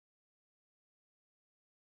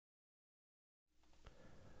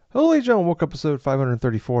Hello, ladies and gentlemen. Welcome to episode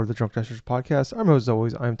 534 of the Drunk Dashers podcast. I'm host, as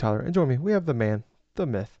always. I'm Tyler. And join me, we have the man, the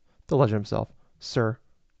myth, the legend himself, Sir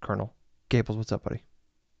Colonel Gables. What's up, buddy?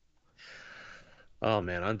 Oh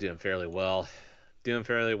man, I'm doing fairly well. Doing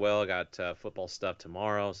fairly well. I got football stuff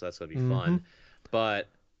tomorrow, so that's gonna be Mm-hmm. fun. But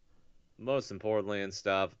most importantly and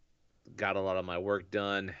stuff, got a lot of my work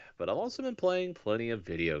done. But I've also been playing plenty of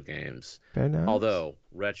video games. Very nice. Although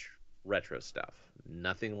retro stuff,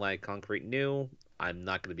 nothing like concrete new. I'm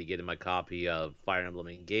not gonna be getting my copy of Fire Emblem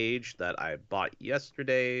Engage that I bought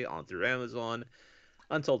yesterday on through Amazon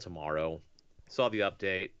until tomorrow. Saw the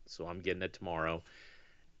update, so I'm getting it tomorrow.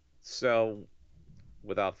 So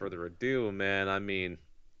without further ado, man, I mean,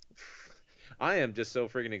 I am just so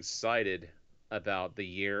freaking excited about the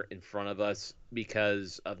year in front of us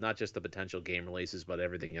because of not just the potential game releases, but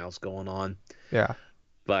everything else going on. Yeah.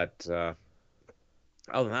 But other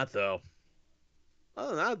than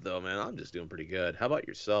that, though, man, I'm just doing pretty good. How about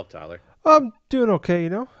yourself, Tyler? I'm doing okay, I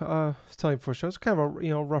was telling you before the show, it's kind of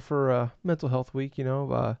a, rougher mental health week,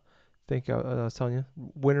 think I was telling you,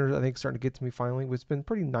 winter, I think, starting to get to me finally. It's been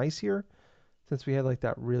pretty nice here since we had like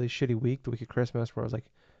that really shitty week, the week of Christmas, where it was like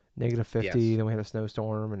negative 50, Yes. then we had a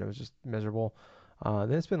snowstorm and it was just miserable.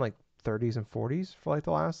 Then it's been like 30s and 40s for like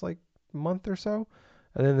the last like month or so.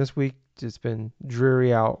 And then this week it's been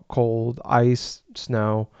dreary out, cold, ice,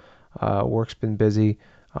 snow. Work's been busy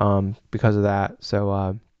because of that.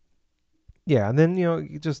 So yeah, and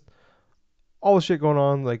then just all the shit going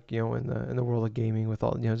on like in the world of gaming with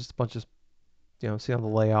all just a bunch of seeing all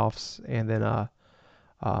the layoffs and then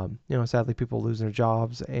sadly people losing their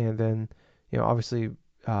jobs, and then obviously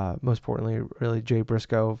most importantly, really Jay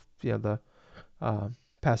Briscoe, the uh,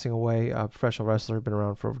 passing away, a professional wrestler, been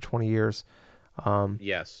around for over 20 years. Um,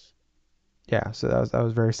 Yes. yeah, so that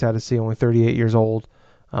was very sad to see. Only 38 years old.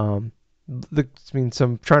 Um, I mean,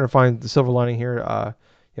 some trying to find the silver lining here.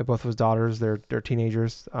 Both of his daughters, they're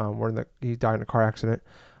teenagers. He died in a car accident.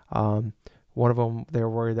 Um, one of them, they were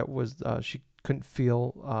worried that was she couldn't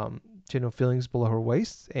feel, she had no feelings below her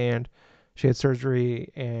waist, and she had surgery,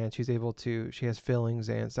 and she has feelings,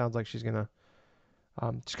 and it sounds like she's got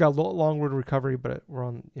a long road to recovery, but we're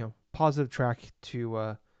on positive track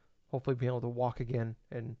to hopefully be able to walk again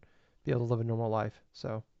and be able to live a normal life.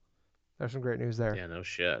 So there's some great news there. Yeah, no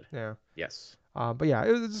shit. Yeah. Yes. But yeah,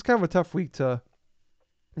 it was just kind of a tough week to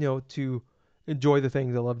to enjoy the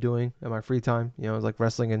things I love doing in my free time. It's like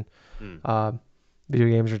wrestling and Hmm. uh, video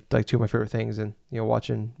games are like two of my favorite things. And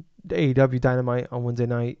watching AEW Dynamite on Wednesday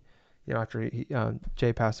night. After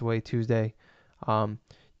Jay passed away Tuesday, um,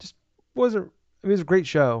 just wasn't. I mean, it was a great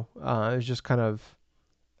show. It was just kind of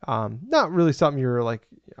not really something you're like.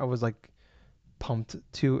 I was like pumped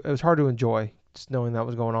to. It was hard to enjoy just knowing that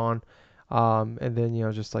was going on. And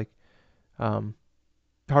then just like um,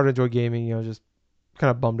 hard to enjoy gaming. Just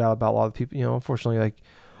kind of bummed out about a lot of people. Unfortunately, like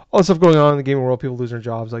all the stuff going on in the gaming world, people losing their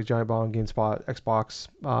jobs, like Giant Bomb, GameSpot, Xbox,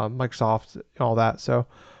 Microsoft, and all that. So,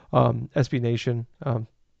 SB Nation,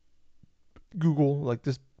 Google, like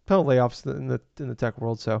just ton of layoffs in the tech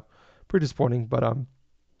world. So, pretty disappointing. But I'm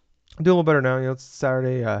doing a little better now. It's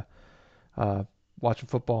Saturday. Uh, Watching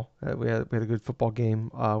football. We had a good football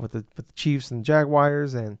game with the Chiefs and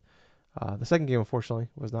Jaguars, and the second game unfortunately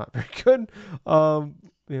was not very good. Um,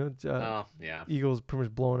 you know, uh, Oh, yeah. Eagles pretty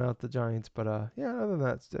much blowing out the Giants, but yeah, other than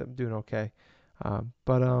that, I'm doing okay.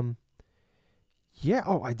 But yeah.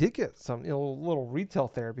 Oh, I did get some little retail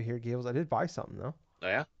therapy here, Gables. I did buy something though. Oh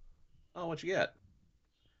yeah. Oh, what you get?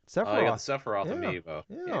 Oh, you got the Sephiroth. Sephiroth Yeah, amiibo.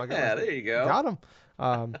 yeah. I got my Yeah, there you go. got him.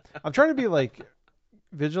 I'm trying to be like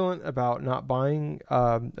vigilant about not buying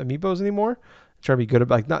amiibos anymore. Trying to be good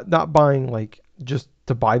about like not buying like just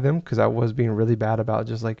to buy them, because I was being really bad about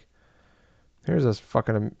just like here's this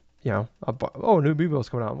fucking new amiibos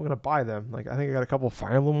coming out. I'm gonna buy them. Like I think I got a couple of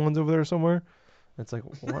Fire Emblem ones over there somewhere. It's like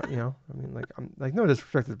what I mean, like I'm like no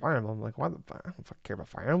disrespect to Fire Emblem. Like why the I don't fucking care about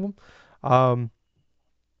Fire Emblem. Um.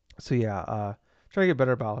 So yeah. Trying to get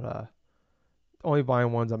better about only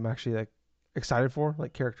buying ones I'm actually like excited for,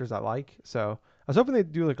 like characters I like. So I was hoping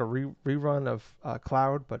they'd do like a rerun of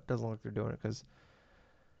Cloud, but it doesn't look like they're doing it because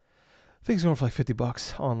I think it's going for like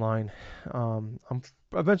 $50 online. I'm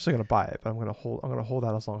eventually gonna buy it, but I'm gonna hold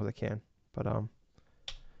out as long as I can. But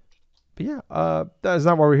yeah, that is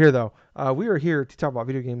not why we're here though. We are here to talk about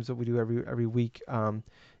video games that we do every week.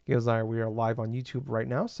 Gales and I, we are live on YouTube right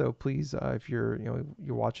now, so please, if you're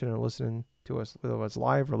watching and listening to us, whether it's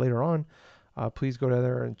live or later on, please go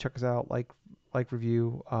there and check us out,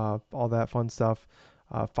 review, all that fun stuff.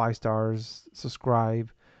 5 stars,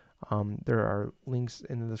 subscribe. There are links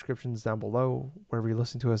in the descriptions down below. Wherever you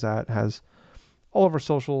listen to us at has all of our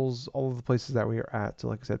socials, all of the places that we are at. So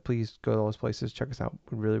like I said, please go to those places, check us out.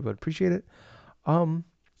 We really would appreciate it. Um,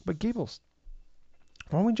 but Gables,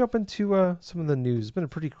 why don't we jump into some of the news? It's been a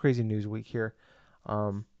pretty crazy news week here.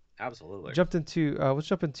 Um, Absolutely. jumped into let's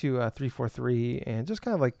jump into 343 and just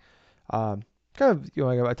kind of like kind of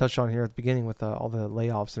like I touched on here at the beginning with all the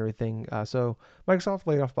layoffs and everything. So Microsoft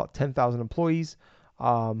laid off about 10,000 employees.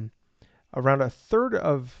 Um, around a third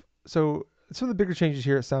of so some of the bigger changes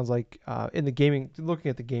here. It sounds like in the gaming, looking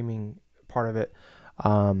at the gaming part of it.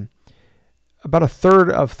 Um, about a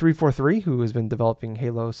third of 343, who has been developing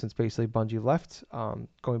Halo since basically Bungie left,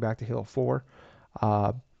 going back to Halo 4.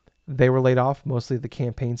 Uh, they were laid off. Mostly the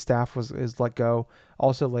campaign staff was is let go.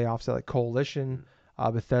 Also layoffs at like Coalition,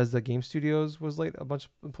 Mm. Bethesda Game Studios was laid. A bunch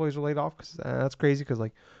of employees were laid off. Cause, that's crazy because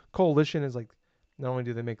like Coalition is like not only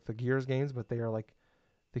do they make the Gears games, but they are like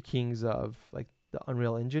the kings of like the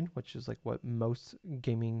Unreal Engine, which is like what most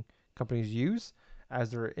gaming companies use as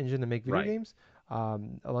their engine to make video Right. games. A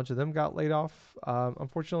bunch of them got laid off,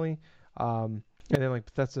 unfortunately. And then like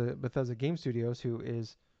Bethesda Game Studios, who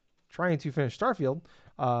is trying to finish Starfield,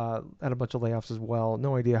 had a bunch of layoffs as well.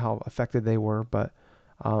 No idea how affected they were, but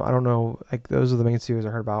I don't know. Like those are the main studios I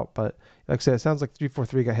heard about. But like I said, it sounds like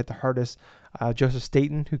 343 got hit the hardest. Joseph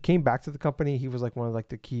Staten, who came back to the company, he was like one of like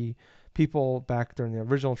the key people back during the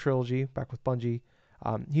original trilogy, back with Bungie.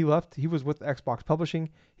 He left. He was with Xbox Publishing.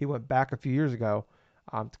 He went back a few years ago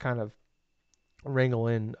to kind of wrangle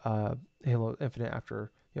in Halo Infinite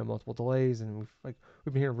after multiple delays, and we've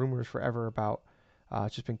been hearing rumors forever about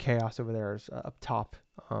it's just been chaos over there up top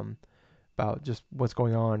about just what's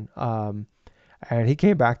going on. And he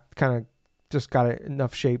came back, kind of just got it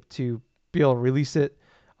enough shape to be able to release it.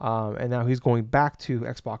 And now he's going back to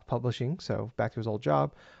Xbox Publishing, so back to his old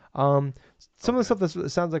job. Um, some of the Okay. stuff that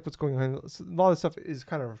sounds like what's going on, a lot of stuff is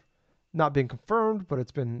kind of not being confirmed, but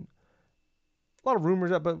it's been a lot of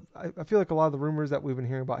rumors. But I feel like a lot of the rumors that we've been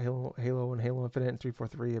hearing about Halo and Halo Infinite and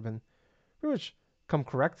 343 have been pretty much come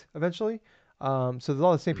correct eventually. So there's a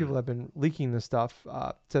lot of the same people Mm. that have been leaking this stuff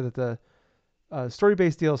said that the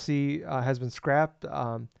story-based DLC has been scrapped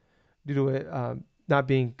due to it not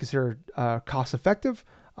being considered cost-effective.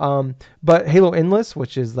 But Halo Endless,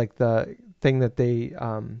 which is like the thing that they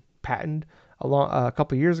patented a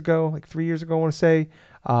couple years ago, like 3 years ago, I want to say,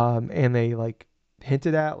 and they like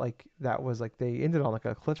hinted at like that was like they ended on like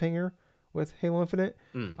a cliffhanger with Halo Infinite,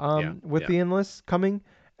 Mm. Yeah. with Yeah. the Endless coming,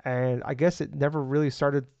 and I guess it never really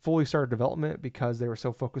fully started development because they were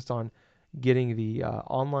so focused on getting the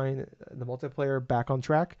online, the multiplayer back on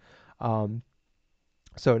track. Um,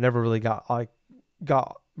 so it never really got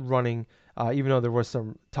running. Even though there was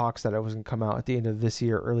some talks that it was going to come out at the end of this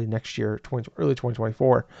year, early next year, early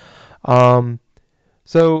 2024. Um,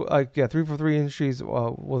 so yeah, 343 Industries.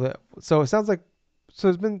 So it sounds like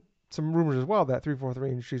there's been some rumors as well that 343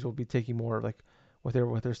 Industries will be taking more like what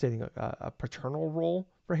they're stating a paternal role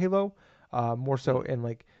for Halo, more so Mm. in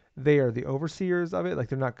like they are the overseers of it. Like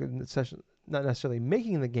they're not necessarily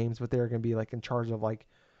making the games, but they're going to be like in charge of like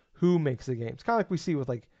who makes the games. Kind of like we see with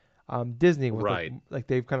like Disney with Right. like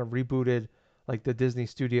they've kind of rebooted like the Disney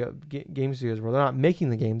game studios where they're not making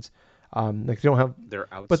the games. Like they don't have, They're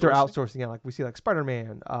but they're outsourcing. outsourcing it. Like we see like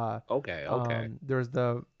Spider-Man. Okay. Okay. There's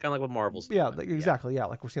the Kind of like what Marvel's yeah, doing. like, Yeah. exactly, yeah.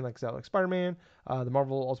 Like we're seeing like so like Spider-Man, the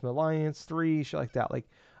Marvel Ultimate Alliance 3, shit like that. Like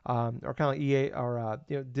or kind of like EA or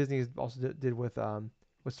Disney also did with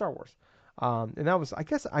Star Wars. And that was, I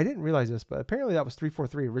guess I didn't realize this, but apparently that was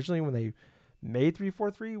 343 originally when they made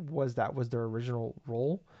 343 was their original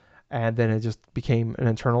role, and then it just became an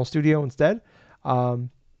internal studio instead. Um,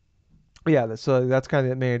 yeah, so that's kind of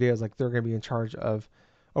the main idea is like they're going to be in charge of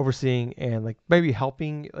overseeing and like maybe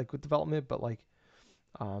helping like with development, but like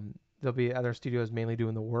there'll be other studios mainly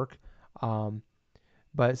doing the work. Um,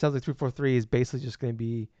 but it sounds like 343 is basically just going to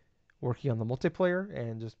be working on the multiplayer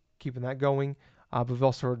and just keeping that going. But we've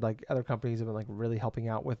also heard like other companies have been like really helping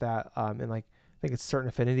out with that. And like I think it's Certain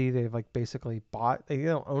Affinity they've like basically bought. They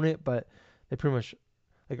don't own it, but they pretty much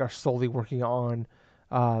like are solely working on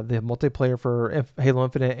the multiplayer for Halo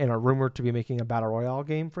Infinite and are rumored to be making a battle royale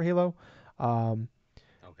game for Halo. Um,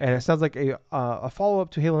 and it Okay. sounds like a follow up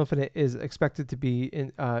to Halo Infinite is expected to be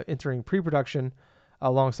entering pre-production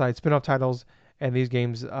alongside spin-off titles, and these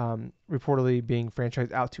games reportedly being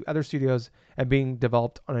franchised out to other studios and being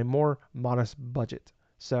developed on a more modest budget.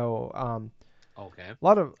 So Okay. a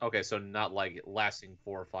lot of Okay. So not like lasting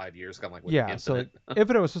 4 or 5 years, kind of like with yeah. So like Infinite.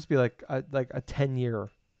 Infinite was supposed to be like a 10-year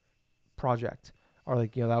project, or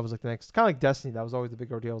like that was like the next kind of like Destiny. That was always the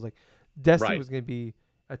big ordeal. It was like Destiny Right. was going to be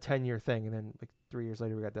a 10-year thing, and then like 3 years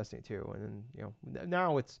later we got Destiny 2, and then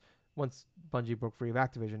now it's once Bungie broke free of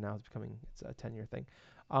Activision, now it's a 10-year thing.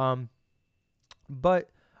 Um, But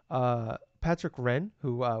Patrick Wren,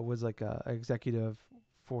 who was like a executive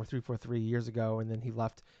for 343 years ago, and then he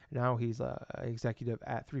left. Now he's a executive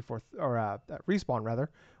at 34 or at Respawn rather,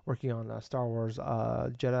 working on Star Wars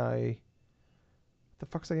Jedi. The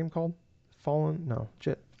fuck's that game called? Fallen? No,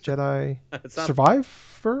 Jedi It's not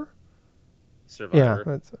Survivor. Yeah, Survivor,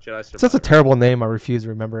 that's Jedi it's such a Survivor. terrible name. I refuse to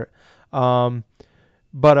remember it.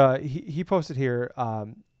 But he posted here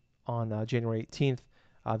on January 18th,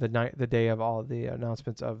 the day of all the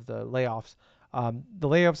announcements of the layoffs. The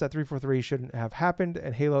layoffs at 343 shouldn't have happened,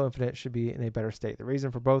 and Halo Infinite should be in a better state. The reason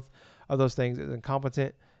for both of those things is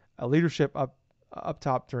incompetent leadership up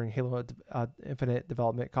top during Halo Infinite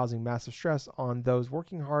development, causing massive stress on those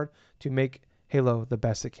working hard to make Halo the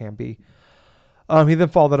best it can be. He then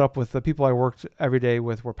followed it up with the people I worked every day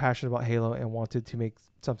with were passionate about Halo and wanted to make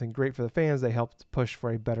something great for the fans. They helped push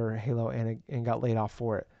for a better Halo and got laid off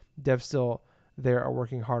for it. Devs still there are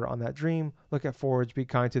working hard on that dream. Look at Forge. Be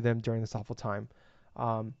kind to them during this awful time.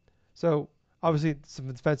 Um, so obviously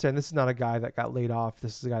some defense there. And this is not a guy that got laid off.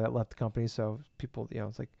 This is a guy that left the company. So people,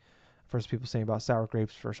 it's like first people saying about sour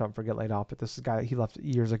grapes for something for get laid off, but this is a guy that he left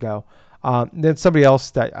years ago. Then somebody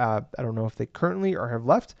else that I don't know if they currently or have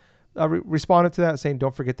left responded to that, saying,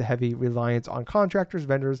 "Don't forget the heavy reliance on contractors,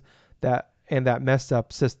 vendors that messed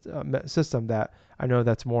up system that I know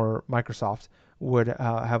that's more Microsoft would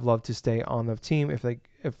have loved to stay on the team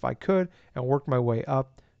if I could and work my way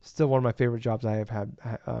up. Still one of my favorite jobs I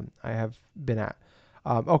have been at."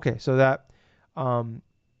 Okay, so that um,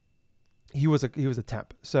 he was a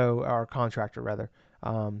temp, so our contractor rather.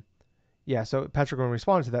 Um, yeah, so Patrick Green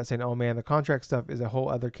responded to that saying, "Oh man, the contract stuff is a whole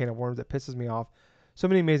other can of worms that pisses me off. So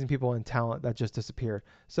many amazing people and talent that just disappeared."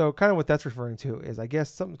 So kind of what that's referring to is, I guess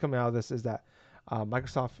something coming out of this is that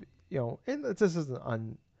Microsoft, and this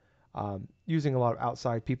isn't using a lot of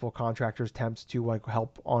outside people, contractors, temps to like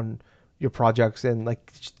help on your projects and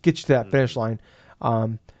like get you to that finish Hmm. line.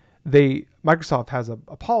 Um, they Microsoft has a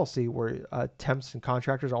policy where temps and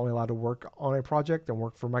contractors are only allowed to work on a project and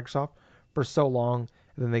work for Microsoft for so long,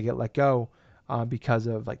 and then they get let go because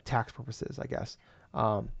of like tax purposes, I guess.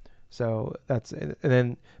 Um, so that's and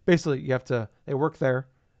then basically you have to they work there.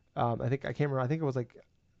 I can't remember. I think it was like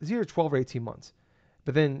it's either 12 or 18 months,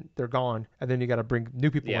 but then they're gone, and then you got to bring new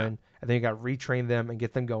people Yeah. in, and then you got to retrain them and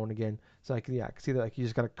get them going again. So I can see that like you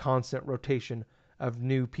just got a constant rotation of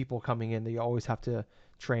new people coming in that you always have to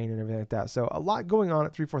train and everything like that. So a lot going on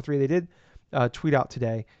at 343. They did tweet out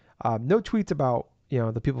today. No tweets about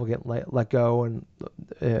the people getting let go and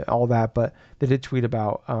all that, but they did tweet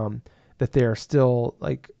about that they're still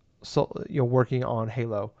like working on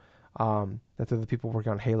Halo. That they're the people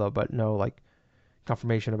working on Halo, but no like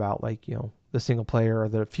confirmation about like the single player or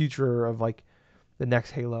the future of like the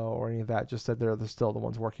next Halo or any of that. Just said they're still the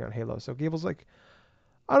ones working on Halo. So Gable's like,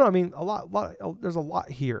 I don't know. I mean, there's a lot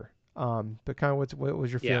here. But kind of what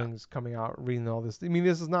was your Yeah. feelings coming out reading all this? I mean,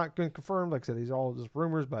 this is not going to confirm. Like I said, these are all just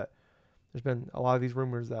rumors, but there's been a lot of these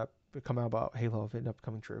rumors that come out about Halo have ended up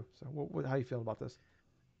coming true. So how you feel about this?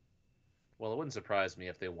 Well, it wouldn't surprise me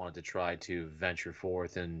if they wanted to try to venture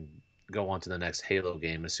forth and go on to the next Halo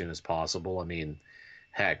game as soon as possible. I mean,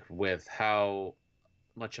 heck, with how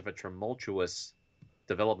much of a tumultuous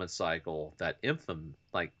development cycle that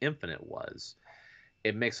Infinite was,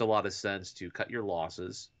 it makes a lot of sense to cut your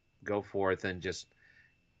losses, go forth and just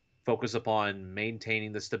focus upon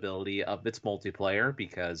maintaining the stability of its multiplayer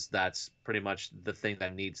because that's pretty much the thing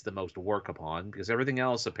that needs the most work upon because everything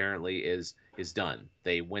else apparently is done.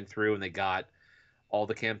 They went through and they got all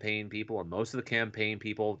the campaign people or most of the campaign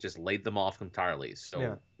people just laid them off entirely. Yeah,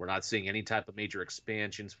 So we're not seeing any type of major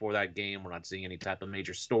expansions for that game. We're not seeing any type of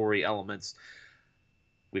major story elements.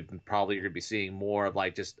 We've probably going to be seeing more of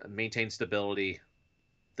like just maintain stability.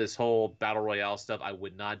 This whole battle royale stuff, I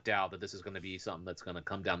would not doubt that this is going to be something that's going to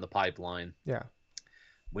come down the pipeline. yeah.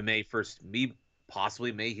 We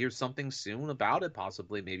possibly may hear something soon about it,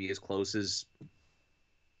 possibly maybe as close as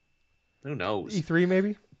who knows. E3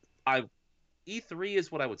 maybe. I E3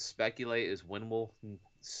 is what I would speculate is when we'll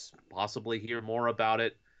possibly hear more about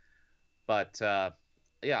it. But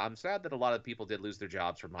yeah, I'm sad that a lot of people did lose their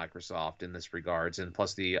jobs from Microsoft in this regards, and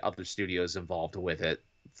plus the other studios involved with it,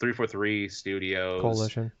 343 Studios,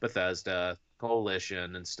 Coalition. Bethesda,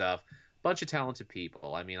 Coalition, and stuff. Bunch of talented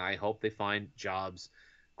people. I mean, I hope they find jobs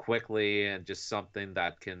quickly and just something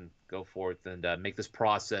that can go forth and make this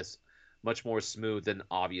process much more smooth than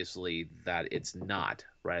obviously that it's not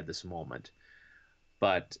right at this moment.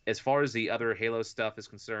 But as far as the other Halo stuff is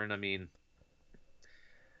concerned, I mean,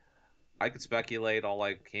 I could speculate all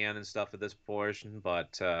I can and stuff at this portion,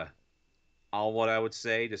 but all what I would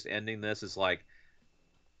say, just ending this, is like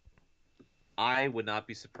I would not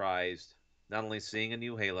be surprised not only seeing a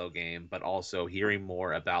new Halo game, but also hearing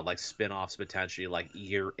more about like spin-offs potentially, like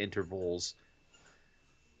year intervals.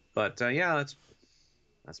 But yeah, that's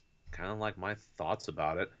kind of like my thoughts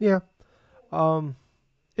about it. Yeah. Um,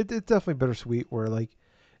 it's definitely bittersweet. Where like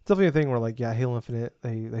it's definitely a thing where like yeah, Halo Infinite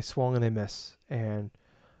they swung and they miss, and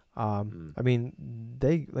Mm. I mean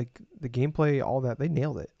they like the gameplay, all that they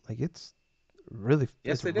nailed it. Like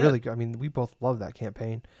Yes, it's they did. really good. I mean we both love that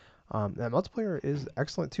campaign. That multiplayer is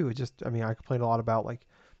excellent too. It just I mean I complained a lot about like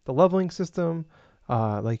the leveling system,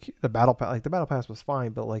 like the battle pass. Like the battle pass was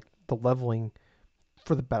fine, but like the leveling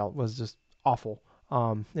for the battle was just awful.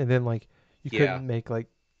 And then like you Yeah. couldn't make like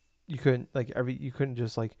you couldn't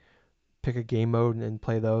just like pick a game mode and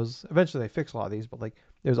play those. Eventually they fixed a lot of these, but like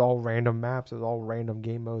it was all random maps, it was all random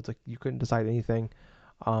game modes. Like you couldn't decide anything.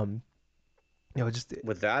 Um, just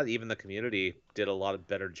With that, even the community did a lot of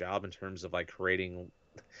better job in terms of like creating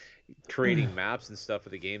maps and stuff for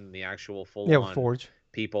the game than the actual yeah, with full-on Forge.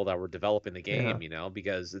 people that were developing the Yeah, game,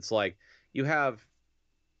 because it's like you have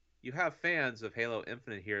you have fans of Halo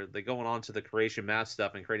Infinite here. They going on to the creation map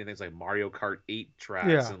stuff and creating things like Mario Kart 8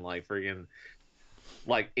 tracks yeah, and like friggin'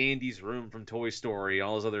 like Andy's room from Toy Story,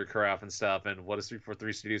 all this other crap and stuff. And what is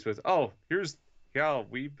 343 Studios with? Oh, here's yeah,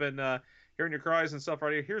 we've been hearing your cries and stuff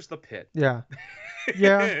right here. Here's the pit. yeah,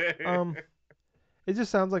 yeah. Um, it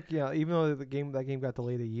just sounds like yeah. Even though that game got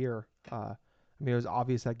delayed a year, I mean it was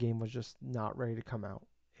obvious that game was just not ready to come out,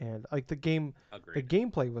 and like the Agreed.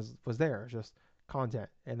 gameplay was there, just content,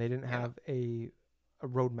 and they didn't Yeah. have a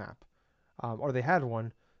roadmap, or they had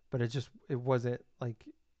one, but it wasn't like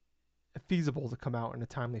feasible to come out in a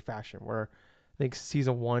timely fashion. Where I think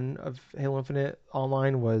season one of Halo Infinite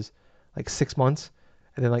Online was like 6 months,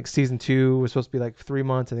 and then like season two was supposed to be like 3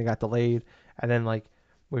 months, and they got delayed. And then like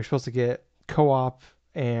we were supposed to get co-op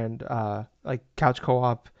and like couch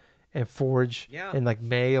co-op and Forge Yeah. in like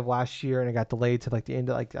May of last year, and it got delayed to like the end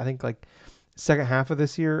of like I think like second half of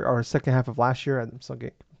this year or second half of last year. I'm still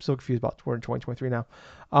confused about we're in 2023 now.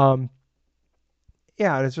 Um,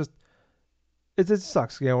 yeah, and it's just it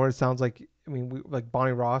sucks, where it sounds like I mean, like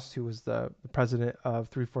Bonnie Ross, who was the president of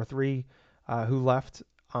 343, who left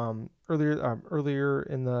earlier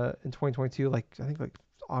in 2022, like I think like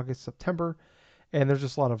August September, and there's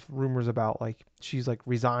just a lot of rumors about like she's like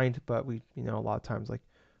resigned, but we a lot of times like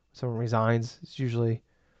when someone resigns, it's usually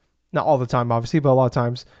not all the time, obviously, but a lot of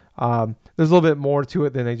times there's a little bit more to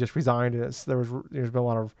it than they just resigned. And there's been a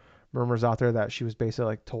lot of rumors out there that she was basically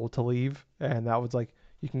like told to leave, and that was like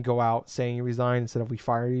you can go out saying you resign instead of we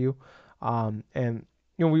fire you. And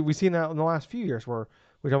we've seen that in the last few years where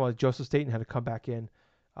we're talking about Joseph Staten had to come back in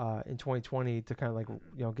 2020 to kind of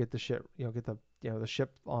like get the shit get the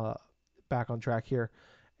ship back on track here,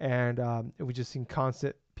 and we just seen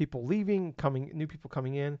constant people leaving, new people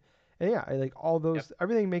coming in, and yeah, like all Yep. those,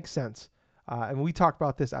 everything makes sense. And we talked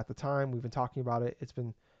about this at the time. We've been talking about it. It's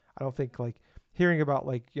been, I don't think like hearing about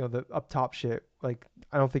like the up top shit. Like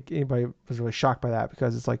I don't think anybody was really shocked by that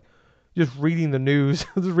because it's like just reading the news,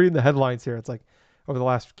 just reading the headlines here. It's like over the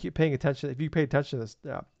last keep paying attention. If you pay attention to this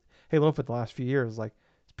Halo Infinite the last few years, like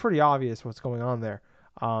it's pretty obvious what's going on there.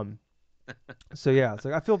 Um, so yeah, it's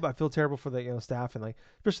like I feel terrible for the staff and like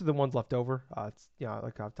especially the ones left over. It's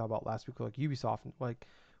like I've talked about last week, like Ubisoft, and like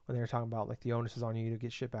when they were talking about like the onus is on you to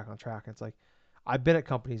get shit back on track. And it's like I've been at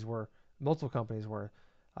multiple companies where,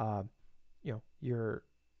 um, you're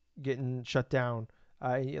getting shut down,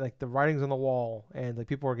 like the writing's on the wall, and like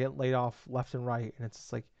people are getting laid off left and right, and it's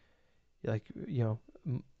just like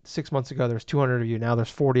 6 months ago there's 200 of you, now there's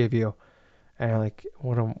 40 of you, and like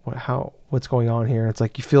what's going on here? It's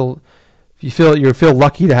like you feel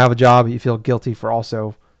lucky to have a job, but you feel guilty for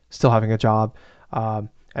also still having a job.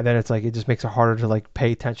 And then it's like it just makes it harder to like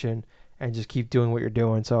pay attention and just keep doing what you're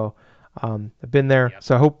doing. So I've been there. Yep.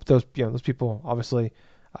 So I hope those people obviously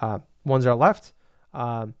ones that are left,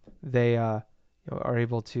 they are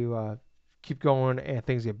able to keep going and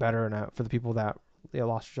things get better. And for the people that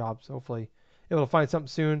lost their jobs, hopefully able to find something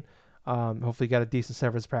soon. Hopefully get a decent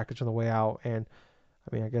severance package on the way out. And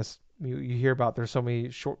I mean, I guess you hear about there's so many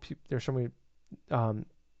um,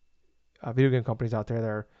 video game companies out there that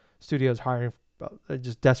are studios hiring,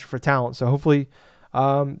 just desperate for talent. So hopefully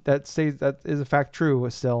that is in fact true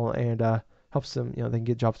still, and helps them. They can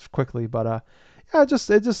get jobs quickly. But yeah, it just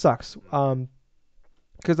sucks. Mm.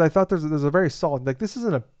 Because I thought there's a very solid, like this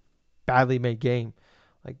isn't a badly made game.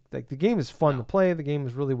 Like the game is fun to No. play. The game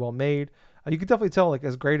is really well made. You could definitely tell like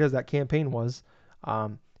as great as that campaign was,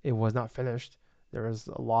 it was not finished. There was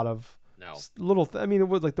a lot of No. I mean, it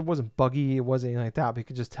was like there wasn't buggy. It wasn't anything like that. But you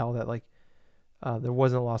could just tell that like there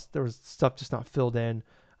wasn't a lot. There was stuff just not filled in.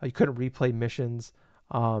 You couldn't replay missions.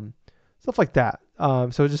 Um, stuff like that.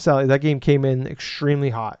 So it just sounded like that game came in extremely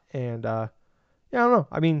hot, and yeah, I don't know.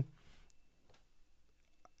 I mean,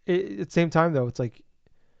 at the same time though, it's like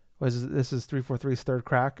was this is 343's third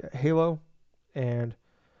crack at Halo, and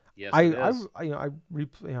Yes, it is. I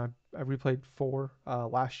replayed 4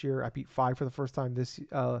 last year. I beat 5 for the first time this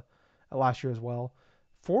last year as well.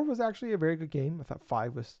 4 was actually a very good game. I thought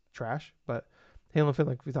 5 was trash, but Halo Infinite,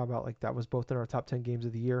 like we talked about, like that was both in our top 10 games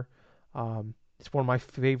of the year. It's one of my Yep.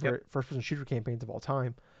 favorite first-person shooter campaigns of all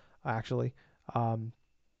time, actually. Um,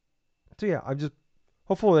 so yeah, I'm just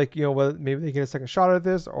hopeful, like whether maybe they get a second shot at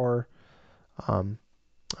this, or um,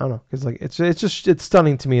 I don't know, because like it's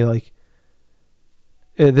stunning to me, like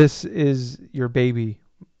this is your baby,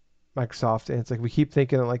 Microsoft, and it's like we keep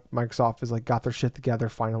thinking that like Microsoft is like got their shit together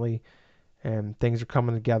finally, and things are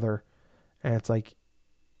coming together, and it's like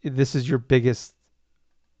this is your biggest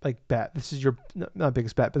like bet. This is your not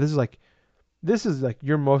biggest bet, but this is like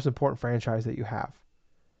your most important franchise that you have,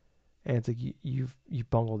 and it's like you've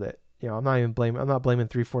bungled it. I'm not blaming Mm.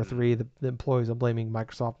 343 the employees. I'm blaming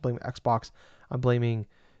Microsoft. I'm blaming Xbox. I'm blaming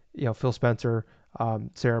Phil Spencer,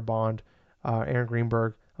 Sarah Bond, Aaron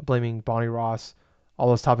Greenberg. I'm blaming Bonnie Ross, all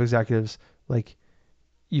those top executives. Like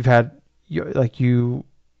you've had you've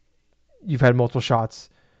had multiple shots,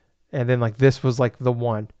 and then like this was like the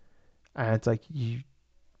one, and it's like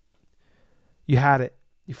you had it,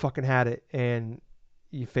 you fucking had it, and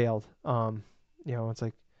you failed. It's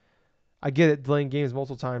like I get it, delaying games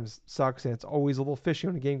multiple times sucks, and it's always a little fishy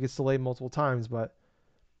when a game gets delayed multiple times. But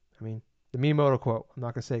I mean, the Miyamoto quote, I'm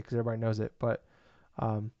not gonna say because everybody knows it, but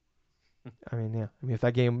um, I mean, yeah, I mean, if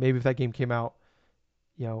that game came out,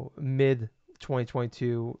 mid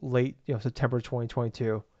 2022, late, September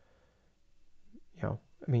 2022,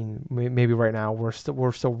 I mean, maybe right now we're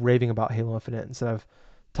still raving about Halo Infinite instead of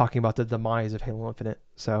talking about the demise of Halo Infinite.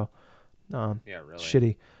 So, Yeah, really.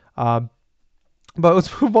 shitty. Um, but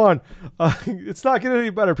let's move on. It's not getting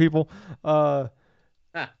any better, people. Uh,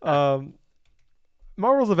 um,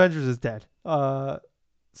 Marvel's Avengers is dead.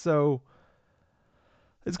 So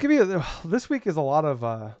it's gonna be this week is a lot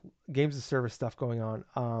of games of service stuff going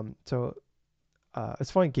on. So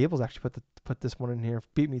it's funny. Gables actually put this one in here,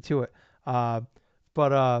 beat me to it. Uh,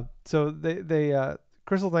 but so they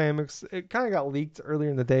Crystal Dynamics, it kind of got leaked earlier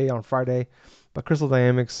in the day on Friday, but Crystal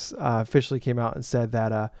Dynamics officially came out and said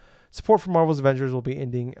that support for Marvel's Avengers will be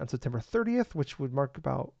ending on September 30th, which would mark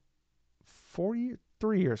about 3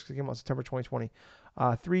 years because it came out in September 2020.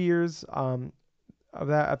 3 years of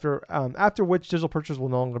that after which digital purchase will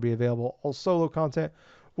no longer be available. All solo content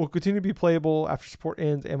will continue to be playable after support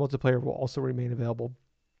ends, and multiplayer will also remain available.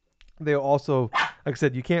 They also, like I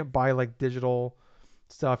said, you can't buy like digital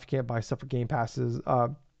stuff. You can't buy stuff for game passes,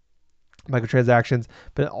 microtransactions,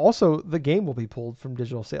 but also the game will be pulled from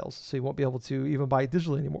digital sales, so you won't be able to even buy it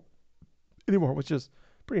digitally anymore, which is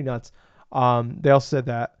pretty nuts. They also said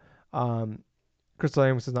that Crystal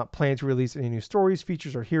Dynamics does not plan to release any new stories,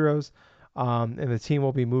 features, or heroes, and the team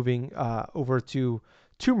will be moving over to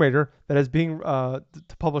Tomb Raider, that is being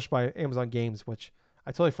published by Amazon Games, which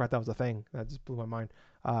I totally forgot that was a thing. That just blew my mind.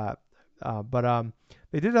 Uh, but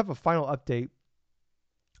they did have a final update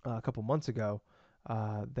a couple months ago.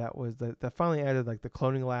 That finally added like the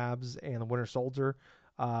cloning labs and the Winter Soldier.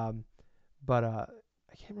 Um, but I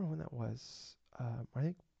can't remember when that was. I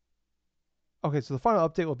think okay. So the final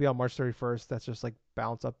update will be on March 31st. That's just like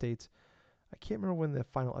balance updates. I can't remember when the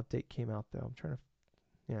final update came out though. I'm trying to.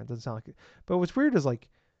 Yeah, it doesn't sound like it. But what's weird is like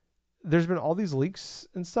there's been all these leaks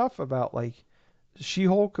and stuff about like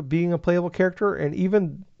She-Hulk being a playable character, and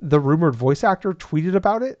even the rumored voice actor tweeted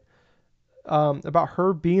about it, about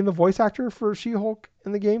her being the voice actor for She-Hulk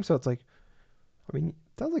in the game. So it's like, I mean,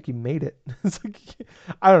 it sounds like he made it. It's like,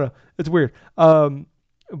 I don't know, it's weird.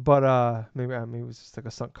 But maybe it was just like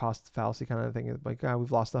a sunk cost fallacy kind of thing. Like,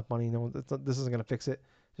 we've lost enough money. No, this isn't gonna fix it.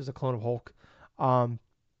 Just a clone of Hulk. Um,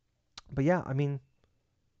 but yeah, I mean,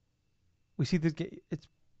 we see this game.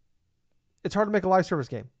 It's hard to make a live service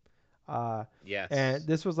game. Uh, and Yes.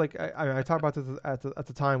 this was like I talked about this at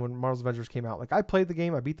the time when Marvel's Avengers came out. Like I played the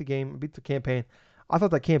game, I beat the game, I beat the campaign. I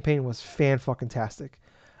thought that campaign was fan fucking tastic.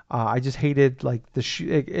 I just hated like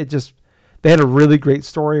it just they had a really great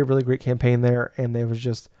story, a really great campaign there, and they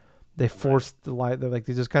Right. forced the light. They're like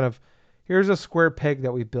they just kind of here's a square peg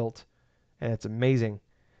that we built, and it's amazing.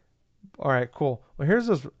 All right, cool. Well, here's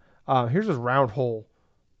this round hole.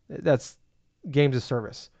 That's games of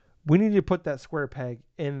service. We need to put that square peg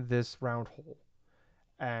in this round hole,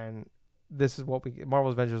 and this is what we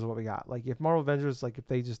Marvel's Avengers is what we got. Like if Marvel Avengers, like if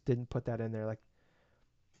they just didn't put that in there, like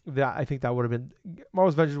that, I think that would have been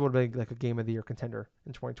Marvel's Avengers would have been like a Game of the Year contender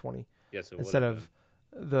in 2020 Yes, it would instead have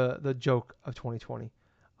of been. the joke of 2020.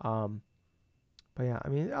 But yeah, I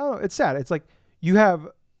mean, I don't know, it's sad. It's like you have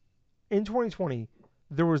in 2020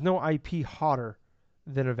 there was no IP hotter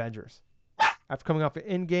than Avengers. After coming off of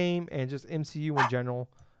Endgame and just MCU in general,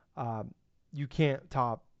 um, you can't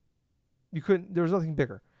top. You couldn't. There was nothing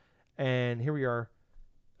bigger, and here we are.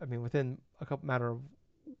 I mean, within a couple matter of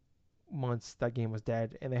months, that game was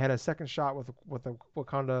dead, and they had a second shot with the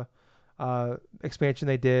Wakanda expansion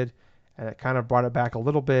they did, and it kind of brought it back a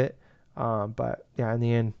little bit. But yeah, in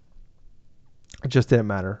the end, it just didn't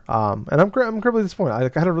matter. And I'm incredibly disappointed. I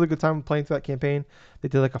had a really good time playing through that campaign. They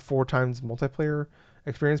did like a 4 times multiplayer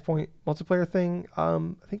experience point multiplayer thing. I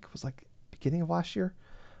think it was like beginning of last year.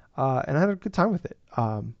 And I had a good time with it.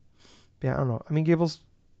 Yeah, I don't know. I mean, Gables,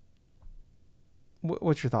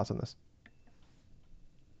 what's your thoughts on this?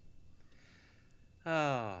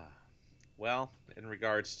 Ah, well, in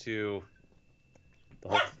regards to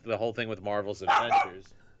the whole thing with Marvel's Avengers,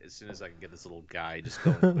 as soon as I can get this little guy just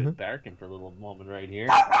going barking for a little moment right here.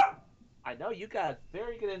 I know you got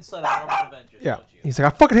very good insight on Marvel's Avengers, Yeah, don't you? he's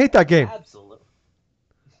like, I fucking hate that game. Absolutely.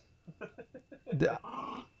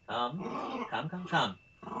 Come.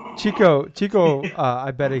 Chico,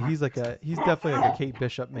 I bet he's definitely like a Kate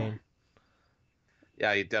Bishop main.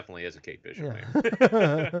 Yeah, he definitely is a Kate Bishop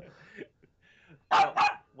Yeah. man. Well,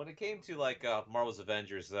 when it came to like Marvel's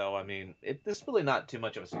Avengers, though, I mean, this really not too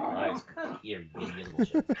much of a surprise. Come here, you little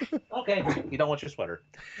shit. Okay, you don't want your sweater.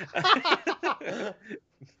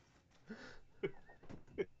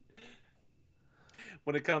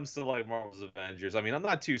 When it comes to like Marvel's Avengers, I mean, I'm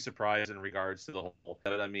not too surprised in regards to the whole.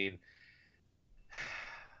 But I mean,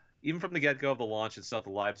 even from the get-go of the launch and stuff, the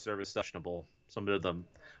live service stuff questionable. Some of the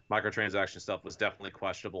microtransaction stuff was definitely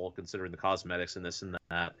questionable, considering the cosmetics and this and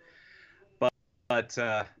that. But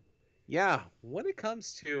yeah, when it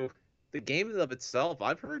comes to the game of itself,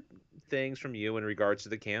 I've heard things from you in regards to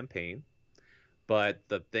the campaign. But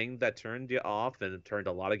the thing that turned you off and turned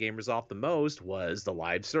a lot of gamers off the most was the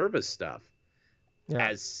live service stuff. Yeah.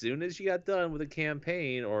 As soon as you got done with the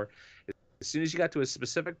campaign, or as soon as you got to a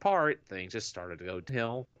specific part, things just started to go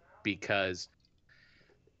downhill because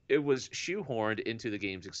it was shoehorned into the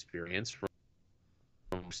game's experience from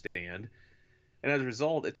stand, and as a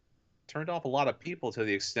result, it turned off a lot of people to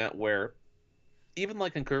the extent where even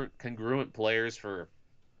like congruent players for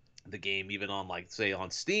the game, even on like say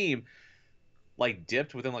on Steam, like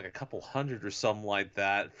dipped within like a couple hundred or something like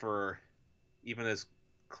that for even as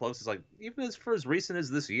close as like even as for as recent as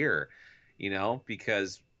this year,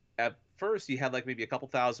 because at first you had like maybe a couple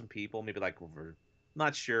thousand people, maybe like over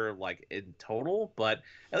not sure like in total, but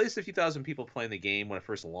at least a few thousand people playing the game when it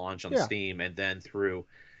first launched on Yeah. Steam, and then through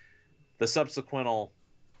the subsequent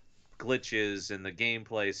glitches and the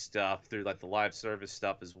gameplay stuff through like the live service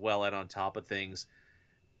stuff as well, and on top of things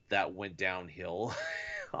that went downhill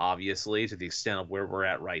obviously to the extent of where we're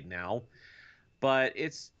at right now. But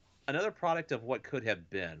it's another product of what could have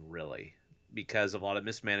been, really, because of a lot of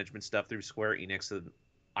mismanagement stuff through Square Enix and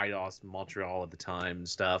Eidos Montreal at the time and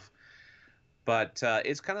stuff. But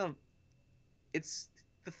it's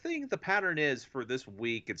the pattern is for this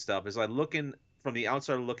week and stuff is like looking from the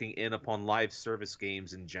outside looking in upon live service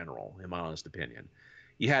games in general, in my honest opinion.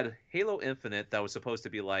 You had Halo Infinite that was supposed to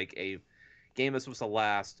be like a game that's supposed to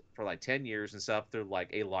last for like 10 years and stuff through like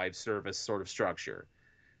a live service sort of structure.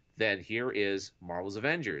 Then here is Marvel's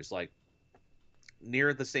Avengers, like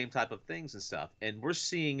near the same type of things and stuff. And we're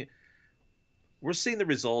seeing the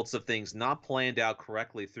results of things not planned out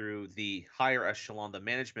correctly through the higher echelon, the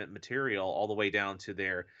management material, all the way down to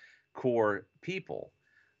their core people.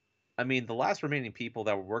 I mean, the last remaining people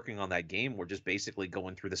that were working on that game were just basically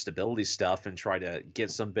going through the stability stuff and try to get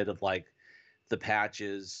some bit of like the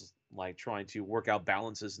patches, like trying to work out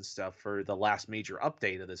balances and stuff for the last major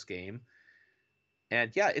update of this game. And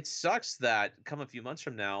yeah, it sucks that come a few months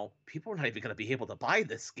from now, people are not even going to be able to buy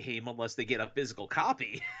this game unless they get a physical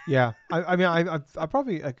copy. Yeah. I mean, I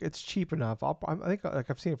probably like it's cheap enough. I think like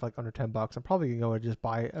I've seen it for like under $10. I'm probably gonna go and just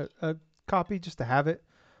buy a copy just to have it.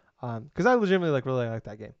 Because I legitimately like really like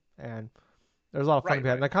that game, and there's a lot of fun to be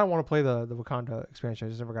had. And I kind of want to play the Wakanda expansion. I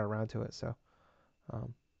just never got around to it, so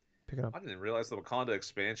pick it up. I didn't realize the Wakanda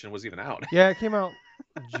expansion was even out. Yeah, it came out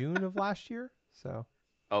June of last year, so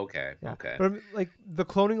Okay, yeah. okay. But like the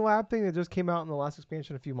cloning lab thing that just came out in the last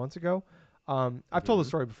expansion a few months ago. I've told the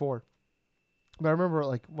story before, but I remember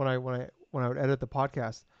like when I would edit the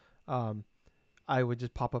podcast, I would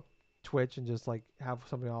just pop up Twitch and just like have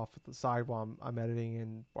something off at the side while I'm editing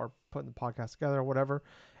and or putting the podcast together or whatever.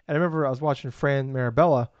 And I remember I was watching Fran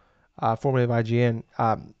Marabella, formerly of IGN,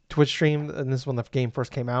 Twitch stream, and this is when the game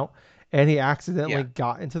first came out, and he accidentally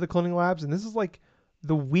got into the cloning labs, and this is like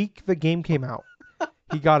the week the game came out.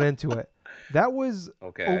 He got into it. That was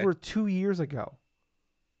over 2 years ago.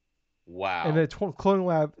 And the Wow. cloning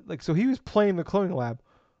lab, like, so he was playing the cloning lab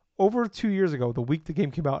over 2 years ago, the week the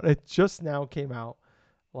game came out. It just now came out,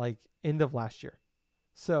 like, end of last year.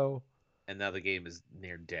 So And now the game is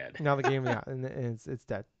near dead. now the game, yeah, and it's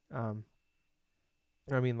dead.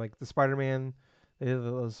 I mean, like the Spider-Man, they had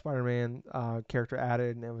the Spider-Man character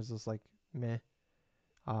added, and it was just like meh.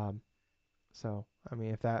 Um, so I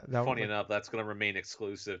mean, if that Funny like enough, that's gonna remain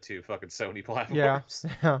exclusive to fucking Sony yeah, platforms.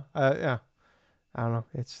 yeah, I don't know.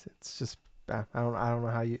 It's just I don't know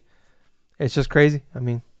how you. It's just crazy. I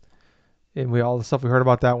mean, and we all the stuff we heard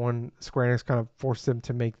about that one, Square Enix kind of forced them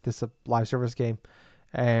to make this a live service game,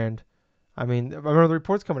 and I mean, I remember the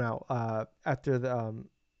reports coming out after the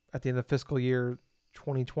at the end of fiscal year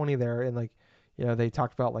 2020 there, and like, you know, they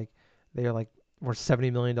talked about like they're like we're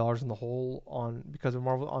 $70 million in the hole on because of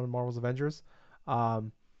Marvel's Avengers.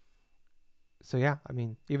 Um, so yeah, I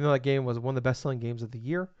mean, even though that game was one of the best selling games of the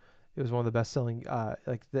year, it was one of the best selling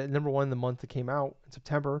like the number one in the month that came out in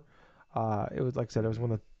September. It was like I said, it was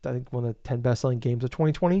one of the I think one of the 10 best selling games of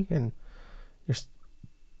 2020, and you're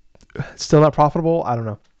still not profitable. I don't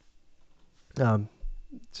know.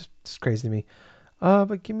 Just crazy to me.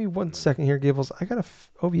 But give me one Hmm. second here, Gables. I got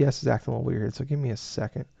OBS is acting a little weird, so give me a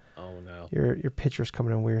second. Oh no. Your picture's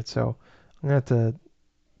coming in weird, so I'm gonna have to.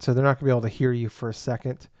 So they're not gonna be able to hear you for a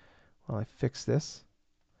second while I fix this.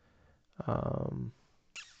 Um,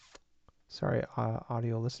 sorry,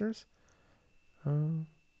 audio listeners. Um,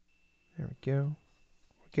 there we go.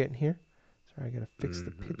 We're getting here. Sorry, I gotta fix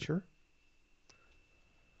the Hmm. picture.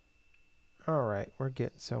 All right, we're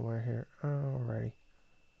getting somewhere here. Alrighty.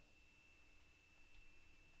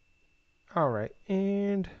 All right,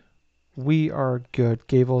 and we are good,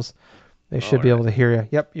 Gables. They should All be able right. to hear you.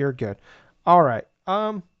 Yep, you're good. All right.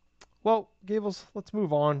 Well, Gables, let's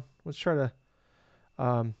move on. Let's try to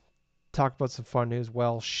um, talk about some fun news.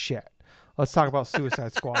 Well, shit. Let's talk about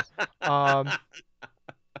Suicide Squad. Um,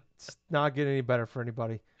 it's not getting any better for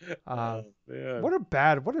anybody. Uh, Oh man.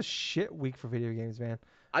 what a shit week for video games, man.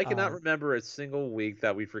 I cannot Um, remember a single week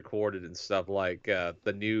that we've recorded and stuff like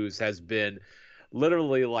the news has been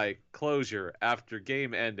literally like closure after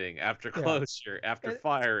game ending, after yeah, closure, after and,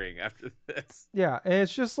 firing, after this. yeah, and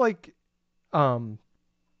it's just like um,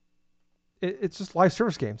 it's just live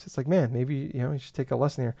service games. It's like, man, maybe you should take a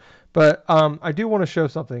lesson here. But I do want to show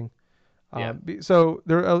something. Yeah. So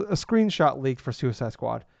there a screenshot leaked for Suicide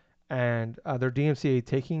Squad, and their DMCA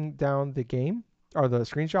taking down the game or the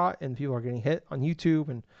screenshot, and people are getting hit on YouTube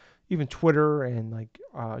and even Twitter and like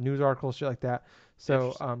news articles, shit like that. So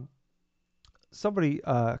Interesting. somebody,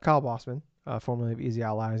 Kyle Bossman, formerly of Easy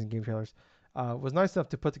Allies and Game Trailers, was nice enough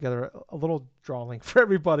to put together a little drawing for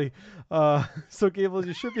everybody. So Gable,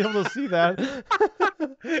 you should be able to see that.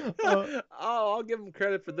 uh, Oh, I'll give him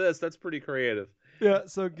credit for this. That's pretty creative. yeah.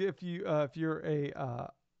 So if you're a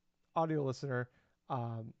audio listener,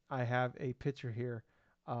 I have a picture here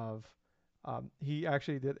of he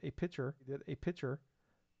actually did a picture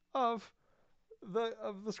of the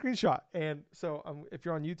screenshot, and so if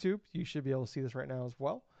you're on YouTube, you should be able to see this right now as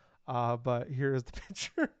well. But here's the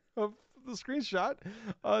picture of the screenshot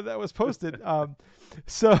that was posted.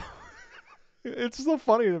 So it's so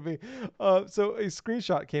funny to me. So a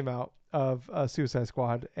screenshot came out of Suicide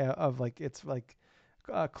Squad of like it's like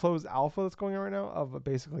closed alpha that's going on right now of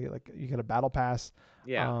basically like you get a battle pass.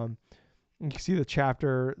 Yeah. Um, you can see the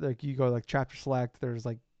chapter like you go like chapter select. There's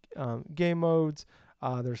like game modes.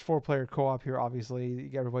 There's 4-player co-op here. Obviously,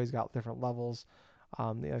 everybody's got different levels.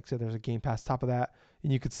 Like I said, there's a game pass top of that,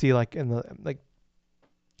 and you could see like in the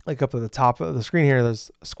like up at the top of the screen here. There's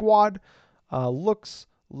squad, looks,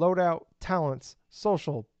 loadout, talents,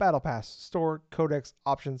 social, battle pass, store, codex,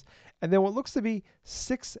 options, and then what looks to be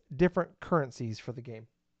 6 different currencies for the game.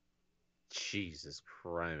 Jesus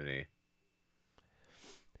criminy.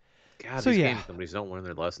 God, So these yeah, game companies don't learn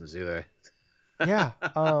their lessons, do they? yeah.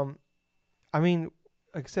 I mean,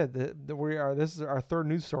 like I said, we are. This is our third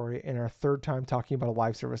news story and our third time talking about a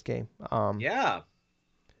live service game. Yeah.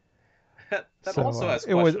 That So also has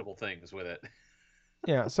it was questionable things with it.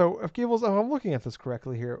 yeah. So if Gables, if I'm looking at this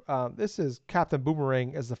correctly here, this is Captain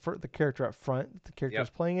Boomerang as the character up front. The character is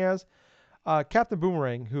Yep. playing as Captain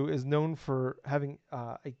Boomerang, who is known for having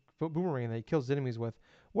a boomerang that he kills enemies with.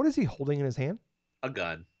 What is he holding in his hand? A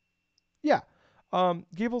gun. Yeah.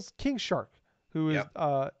 Gables King Shark, who is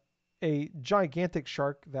Yep. a gigantic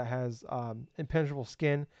shark that has impenetrable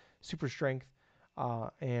skin, super strength,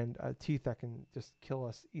 and teeth that can just kill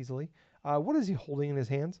us easily. What is he holding in his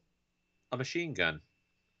hands? A machine gun.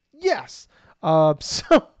 Yes.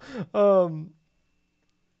 So um,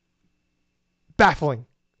 baffling.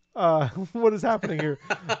 What is happening here?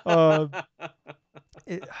 Uh,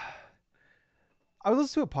 it, I was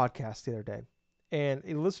listening to a podcast the other day, and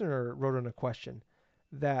a listener wrote in a question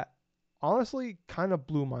that honestly kind of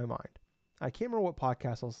blew my mind. I can't remember what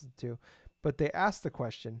podcast I listened to, but they asked the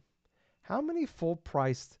question: how many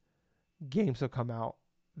full-priced games have come out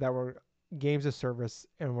that were games of service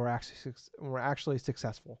and were actually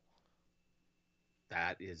successful?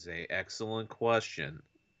 That is a excellent question.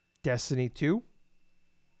 Destiny 2,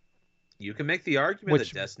 You can make the argument that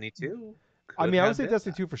which Destiny 2 I could mean, I would have say been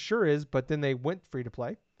Destiny that. 2 for sure is, but then they went free to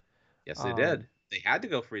play. Yes, they Um, did. They had to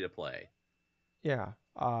go free to play. yeah,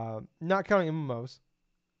 not counting MMOs.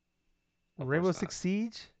 Of Rainbow course not. Six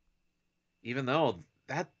Siege. Even though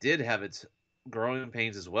that did have its growing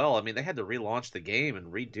pains as well. I mean, they had to relaunch the game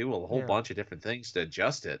and redo a whole Yeah, bunch of different things to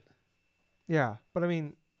adjust it. yeah, but I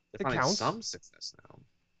mean, They're it finding counts. some success now.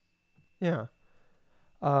 Yeah.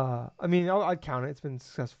 I mean, I'd count it. It's been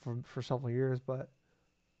successful for several years, but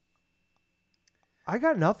I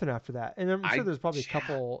got nothing after that. And I'm sure I there's probably a yeah,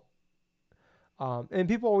 couple. And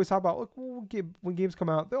people always talk about, look, when games come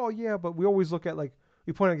out, oh yeah, but we always look at like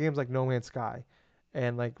we point at games like No Man's Sky,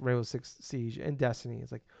 and like Rainbow Six Siege and Destiny.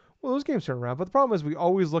 It's like, well, those games turn around, but the problem is we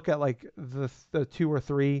always look at like the two or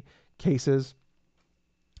three cases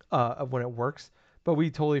of when it works, but we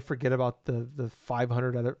totally forget about the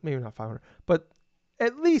 500 other, maybe not 500, but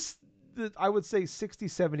at least I would say 60,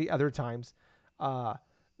 70 other times uh,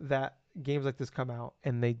 that games like this come out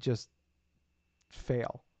and they just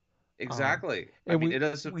fail. Um, exactly. I and mean, we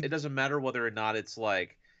it we doesn't matter whether or not it's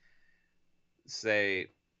like, say,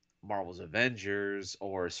 Marvel's Avengers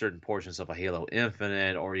or certain portions of a Halo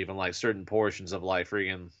Infinite or even like certain portions of like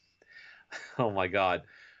freaking oh my god.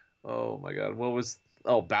 Oh my god. What was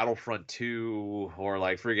Battlefront 2 or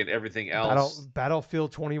like freaking everything else.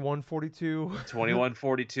 Battlefield 2142,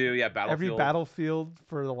 2142, yeah, every Battlefield. Battlefield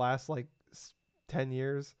for the last like 10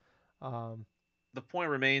 years. Um, The point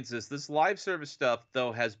remains is this live service stuff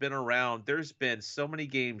though has been around. There's been so many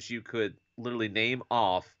games you could literally name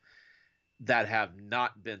off that have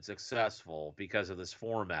not been successful because of this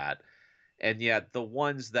format. And yet the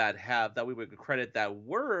ones that we would credit that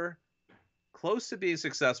were close to being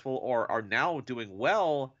successful or are now doing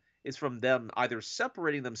well is from them either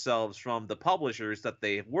separating themselves from the publishers that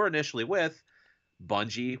they were initially with,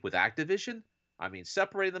 Bungie with Activision. I mean,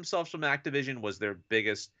 separating themselves from Activision was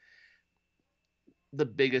the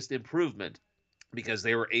biggest improvement because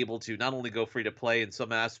they were able to not only go free to play in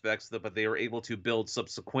some aspects, but they were able to build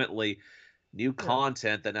subsequently new yeah.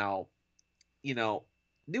 content that now, you know,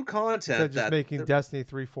 new Instead of content just that making Destiny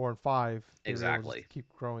 3, 4, and 5, they were able to just exactly keep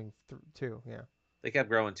growing through too. Yeah. they kept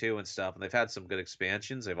growing too and stuff, and they've had some good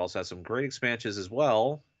expansions. They've also had some great expansions as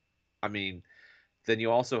well. I mean, then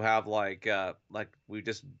you also have like we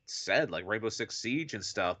just said, like Rainbow Six Siege and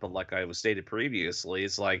stuff. But like I was stated previously,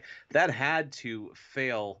 it's like that had to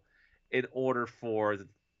fail in order for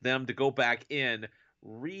them to go back in,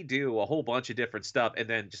 redo a whole bunch of different stuff, and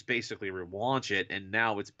then just basically relaunch it. And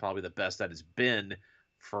now it's probably the best that it's been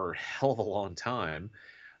for a hell of a long time.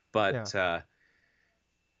 Yeah. But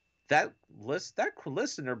that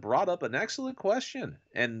listener brought up an excellent question,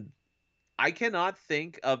 and I cannot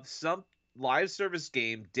think of some live service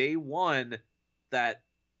game day one that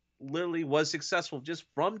literally was successful just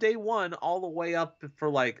from day one all the way up for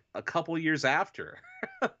like a couple years after.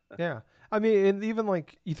 Yeah. I mean, and even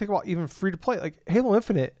like you think about even free to play, like Halo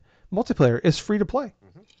Infinite multiplayer is free to play,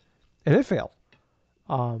 Mhm. and it failed.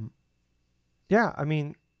 Um, yeah. I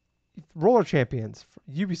mean, Roller Champions,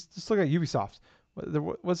 just look at Ubisoft.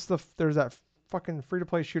 There's that fucking free to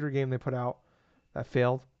play shooter game they put out that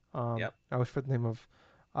failed. Yep. I always forget the name of.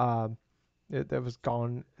 Um, that was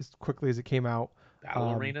gone as quickly as it came out. Battle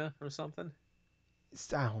Um, Arena or something.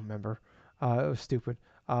 I don't remember. It was stupid.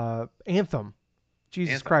 Anthem.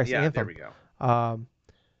 Jesus Anthem. Christ, Yeah, there Anthem. we go. Um,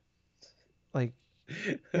 like,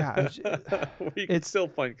 yeah, You can it's still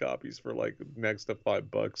find copies for like next to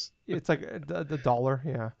 $5. it's like the dollar.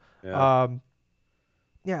 Yeah. Yeah. Um,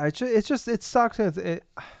 yeah. It sucks.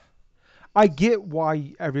 I get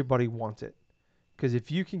why everybody wants it because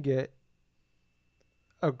if you can get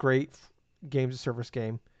a great games of service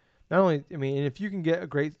game, not only I mean, if you can get a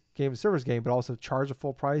great game of service game, but also charge a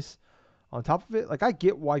full price on top of it, like I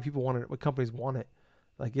get why people want it, what companies want it.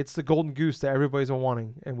 Like it's the golden goose that everybody's been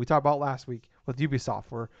wanting, and we talked about last week with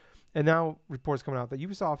Ubisoft, and now reports coming out that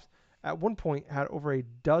Ubisoft at one point had over a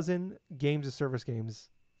dozen games of service games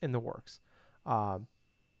in the works, um,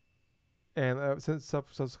 and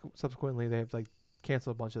subsequently they have like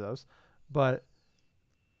canceled a bunch of those, but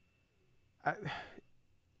I,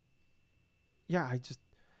 yeah,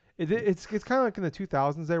 it's kind of like in the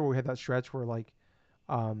 2000s there where we had that stretch where like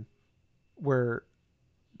um, where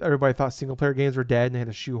everybody thought single player games were dead and they had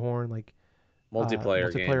to shoehorn like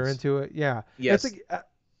Multiplayer multiplayer games. into it. Yeah, it's Yes. like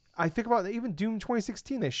I think about even Doom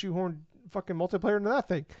 2016. They shoehorned fucking multiplayer into that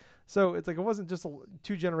thing. So it's like it wasn't just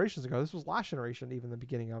 2 generations ago. This was last generation, even the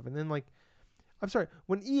beginning of. And then like I'm sorry,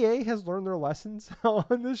 when EA has learned their lessons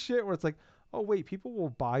on this shit, where it's like, oh wait, people will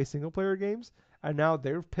buy single player games, and now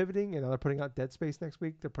they're pivoting, and now they're putting out Dead Space next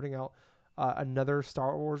week. They're putting out another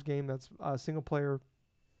Star Wars game that's single player.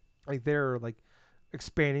 Like they're like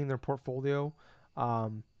expanding their portfolio.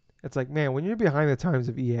 Um, it's like, man, when you're behind the times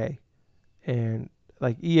of EA, and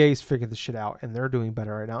like EA's figured this shit out, and they're doing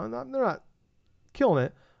better right now, and they're not killing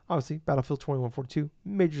it. Obviously, Battlefield 2142,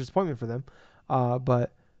 major disappointment for them,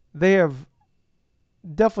 but they have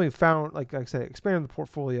definitely found, like I said, expanding the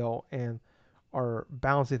portfolio and are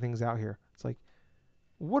balancing things out here. It's like,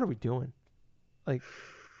 what are we doing? Like,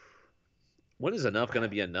 When is enough going to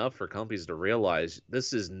be enough for companies to realize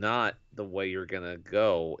this is not the way you're going to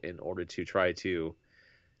go in order to try to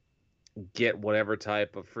get whatever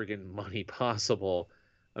type of freaking money possible?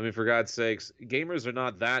 I mean, for God's sakes, gamers are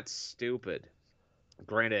not that stupid.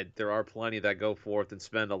 Granted, there are plenty that go forth and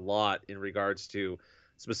spend a lot in regards to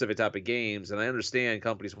specific type of games, and I understand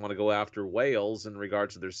companies want to go after whales in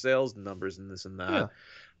regards to their sales numbers and this and yeah, that.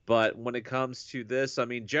 But when it comes to this, I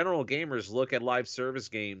mean, general gamers look at live service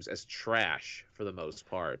games as trash for the most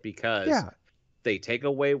part because yeah, they take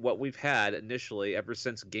away what we've had initially ever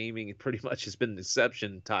since gaming pretty much has been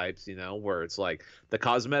exception types, where it's like the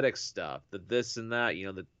cosmetic stuff, the this and that,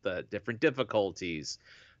 the different difficulties,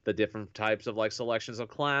 the different types of like selections of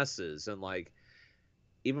classes, and like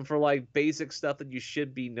even for like basic stuff that you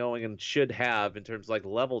should be knowing and should have in terms of like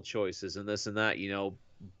level choices and this and that,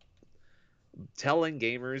 telling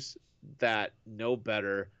gamers that know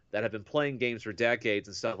better, that have been playing games for decades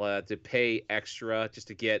and stuff like that, to pay extra just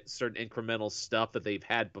to get certain incremental stuff that they've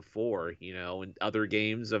had before, in other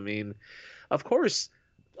games. I mean, of course,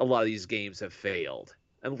 a lot of these games have failed.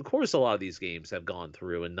 And of course, a lot of these games have gone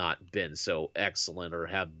through and not been so excellent or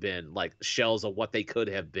have been like shells of what they could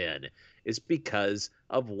have been. It's because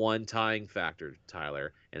of one tying factor,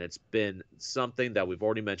 Tyler. And it's been something that we've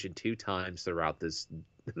already mentioned 2 times throughout this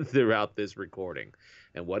throughout this recording.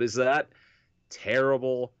 And what is that?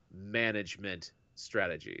 Terrible management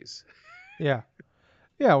strategies. yeah,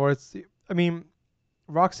 yeah. Where I mean,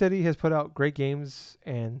 Rocksteady has put out great games,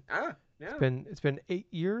 and Ah, it's yeah. been 8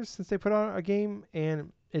 years since they put out a game,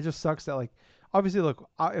 and it just sucks that like, obviously, look,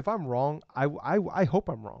 if I'm wrong, I hope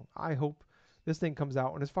I'm wrong. I hope this thing comes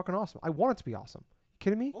out and it's fucking awesome. I want it to be awesome. You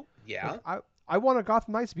kidding me? Well, Like yeah. I want a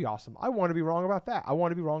Gotham Knights to be awesome. I want to be wrong about that. I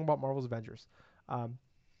want to be wrong about Marvel's Avengers. Um,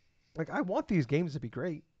 like I want these games to be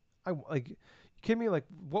great. I like, you kidding me? Like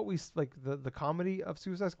what we like the comedy of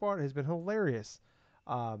Suicide Squad has been hilarious,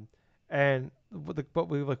 and but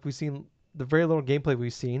we've seen the very little gameplay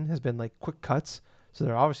we've seen has been like quick cuts. So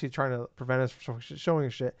they're obviously trying to prevent us from showing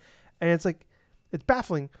us shit, and it's like it's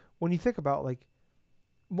baffling when you think about like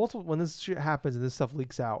multiple when this shit happens and this stuff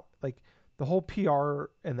leaks out. Like the whole PR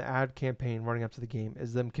and the ad campaign running up to the game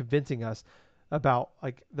is them convincing us about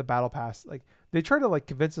like the battle pass. Like they try to like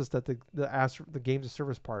convince us that the game's a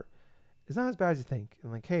service part is not as bad as you think.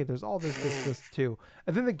 And like, hey, there's all this too.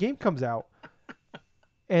 And then the game comes out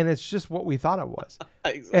and it's just what we thought it was.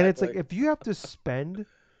 And it's like Exactly. if you have to spend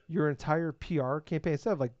your entire PR campaign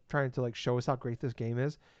instead of like trying to like show us how great this game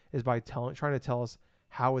is by trying to tell us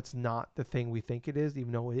how it's not the thing we think it is,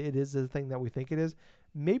 even though it is the thing that we think it is.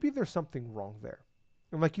 Maybe there's something wrong there.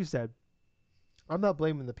 And like you said, I'm not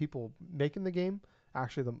blaming the people making the game.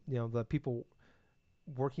 Actually, the people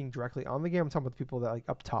working directly on the game. I'm talking about the people that like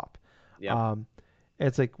up top. Yep. Um, and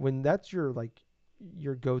it's like when that's your like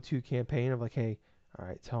your go-to campaign of like, hey, all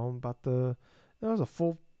right, tell them about there's a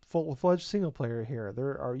full-fledged single player here.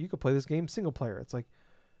 There are you could play this game single player. It's like,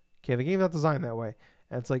 okay, the game's not designed that way,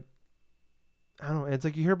 and it's like I don't know. It's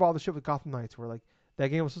like you hear about all the shit with Gotham Knights where like that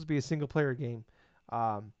game was supposed to be a single player game,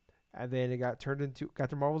 and then it got turned into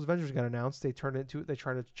after Marvel's Avengers got announced. They tried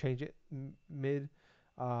to change it mid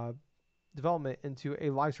uh, development into a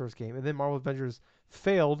live service game, and then Marvel Avengers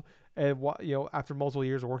failed. And after multiple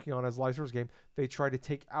years of working on it as a live service game, they tried to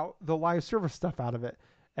take out the live service stuff out of it,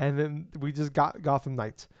 and then we just got Gotham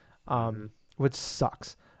Knights, Hmm. which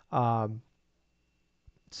sucks. Um,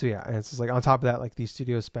 so yeah, and it's just like on top of that, like these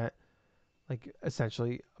studios spent like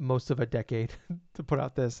essentially most of a decade to put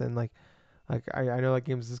out this, and like I know like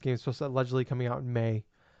this game is supposed to allegedly coming out in May,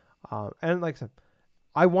 and like I said,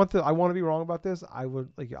 I want to be wrong about this. I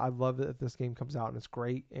love that this game comes out and it's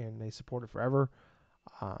great and they support it forever.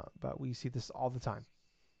 But we see this all the time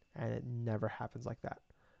and it never happens like that.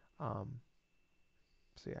 Um,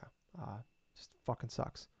 so yeah, just fucking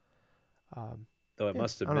sucks. Um, Though I Yeah,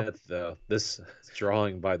 must I don't know. admit, though, this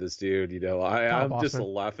drawing by this dude, Kyle I'm just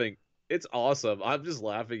Bossman. laughing. It's awesome. I'm just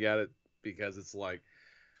laughing at it because it's like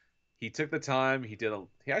he took the time. He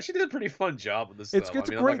actually did a pretty fun job with this stuff. I It's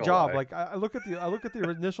a mean, I'm not great gonna job. lie. Like I look at the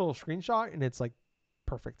initial screenshot and it's like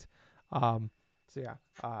perfect. Um, so yeah,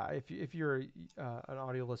 if you're an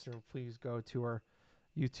audio listener, please go to our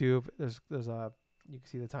YouTube. There's a you can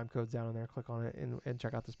see the time codes down in there. Click on it and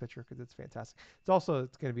check out this picture because it's fantastic. It's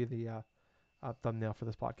going to be the thumbnail for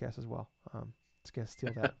this podcast as well. It's gonna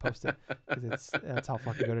steal that, post it because that's how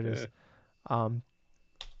fucking good it is. Um,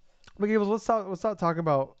 but Gables, let's stop talking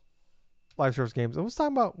about live service games. Let's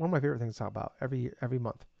talk about one of my favorite things to talk about every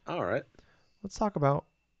month. All right. Let's talk about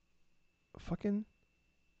fucking.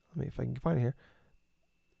 Let me if I can find it here.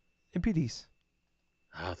 MPDs.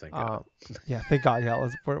 Oh, thank God. Yeah, thank God. Yeah,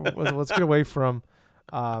 let's get away from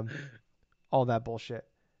um, all that bullshit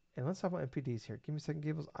and let's talk about MPDs here. Give me a second,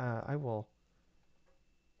 Gables. I will.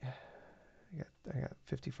 I got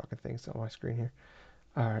 50 fucking things on my screen here.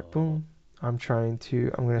 All right, Oh, boom. I'm going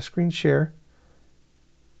to screen share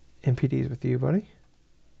MPDs with you, buddy.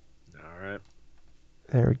 all right.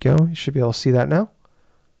 There we go. You should be able to see that now.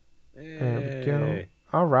 There we go. Hey.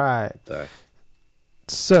 All right. What the?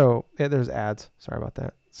 So, yeah, there's ads. Sorry about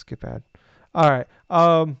that. Skip ad. All right.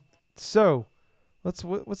 So let's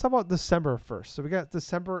talk about December first. So we got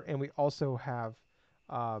December, and we also have,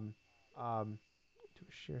 um, do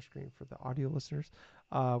a share screen for the audio listeners.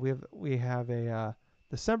 We have a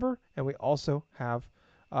December, and we also have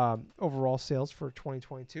overall sales for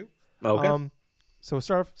 2022. Okay. Um, so we'll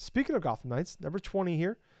start off. Speaking of Gotham Knights, number 20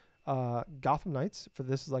 here. Gotham Knights for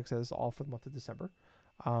this is like I said, is all for the month of December.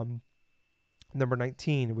 Um, number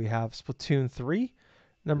 19 we have Splatoon 3.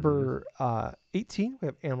 Hmm. Number 18 we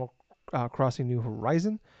have Animal Crossing New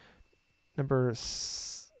Horizon. Number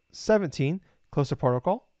 17 Closer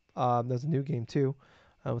Protocol. There's a new game too.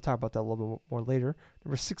 We'll talk about that a little bit more later.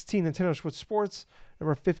 Number 16, Nintendo Switch Sports.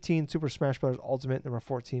 Number 15, Super Smash Bros. Ultimate. Number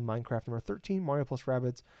 14, Minecraft. Number 13, Mario plus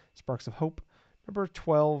Rabbids, Sparks of Hope. Number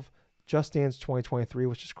 12, Just Dance 2023,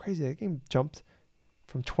 which is crazy. That game jumped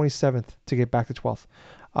from 27th to get back to 12th.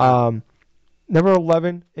 Wow. Number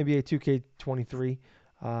 11, NBA 2K23.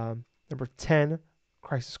 Number 10,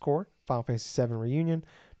 Crisis Core, Final Fantasy 7 Reunion.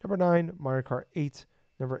 Number 9, Mario Kart 8.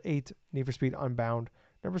 Number 8, Need for Speed Unbound.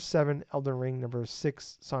 Number 7, Elden Ring. Number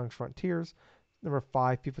 6, Sonic Frontiers. Number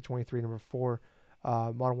 5, FIFA 23. Number 4,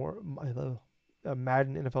 Modern War,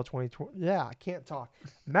 Madden NFL 2020. Yeah, I can't talk.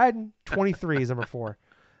 Madden 23 is number 4.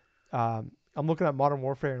 I'm looking at Modern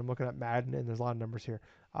Warfare and I'm looking at Madden, and there's a lot of numbers here.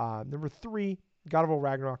 Number 3, God of War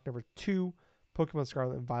Ragnarok. Number 2, Pokemon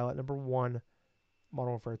Scarlet and Violet. Number 1, Modern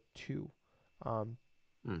Warfare 2. Um,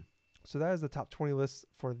 Hmm. so that is the top 20 list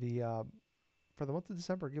for the month of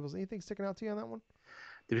December. Gibbs, anything sticking out to you on that one?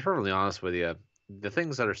 To be perfectly honest with you, the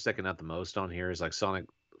things that are sticking out the most on here is like Sonic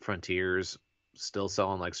Frontiers still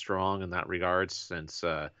selling like strong in that regard since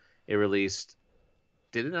it released.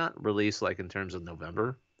 Did it not release like in terms of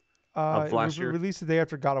November of It last year? released the day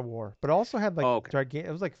after God of War, but it also had like Oh, okay. gigantic.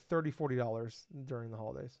 It was like $30-$40 during the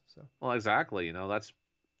holidays. So Well, exactly. That's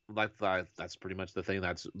like that's pretty much the thing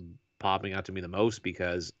that's popping out to me the most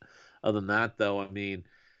because other than that, though, I mean,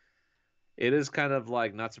 it is kind of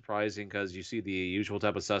like not surprising because you see the usual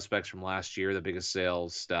type of suspects from last year, the biggest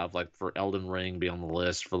sales stuff, like for Elden Ring being on the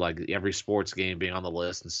list, for like every sports game being on the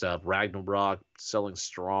list and stuff. Ragnarok selling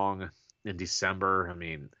strong in December. I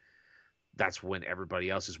mean, that's when everybody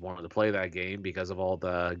else is wanting to play that game because of all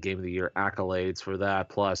the Game of the Year accolades for that,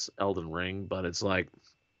 plus Elden Ring. But it's like,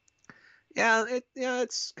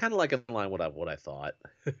 it's kind of like in line with what I thought.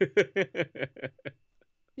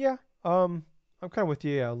 yeah, I'm kind of with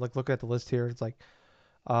you. Yeah, like looking at the list here, it's like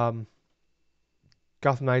um,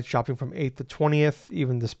 Gotham Knights dropping from 8th to 20th,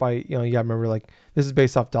 even despite, you gotta remember, like, this is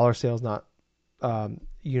based off dollar sales, not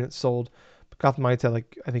units sold. But Gotham Knights had,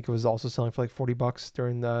 like, I think it was also selling for like $40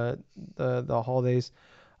 during the holidays.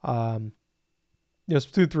 Um,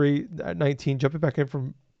 Splatoon 3 at 19, jumping back in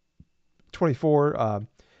from 24. Gotta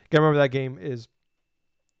remember that game is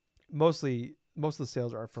most of the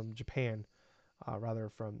sales are from Japan, rather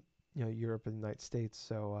from, Europe and the United States.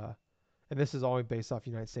 So, and this is only based off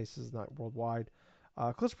United States. This is not worldwide.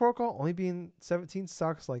 Callisto Protocol only being 17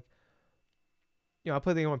 sucks. Like, I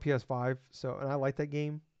played the game on PS5, so and I like that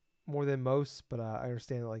game more than most. But I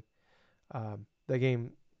understand like that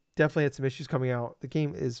game definitely had some issues coming out. The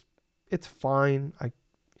game it's fine.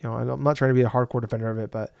 I'm not trying to be a hardcore defender of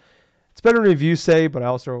it, but it's better than reviews say. But I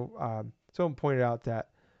also someone pointed out that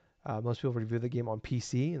most people review the game on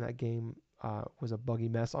PC, and that game was a buggy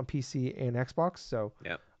mess on PC and Xbox. So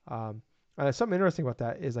Yeah. something interesting about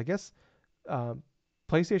that is I guess um,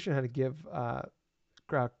 PlayStation had to give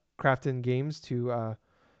Krafton Games to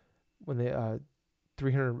when they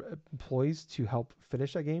 300 employees to help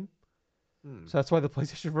finish that game. Hmm. So that's why the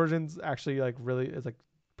PlayStation version's actually like really is like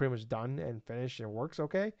pretty much done and finished and works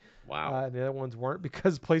okay. Wow. And the other ones weren't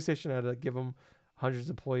because PlayStation had to give them hundreds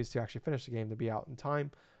of employees to actually finish the game to be out in time.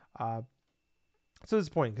 Uh, so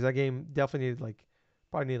disappointing because that game definitely needed like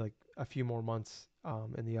probably needed like a few more months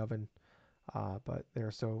in the oven. But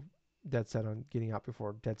they're so dead set on getting out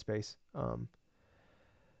before Dead Space.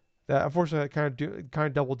 That unfortunately kind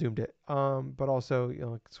of double doomed it. But also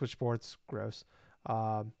like Switch Sports, gross.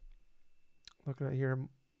 Um, Looking at here,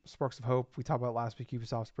 sparks of hope. We talked about last week.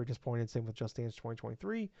 Ubisoft's pretty disappointed. Same with Just Dance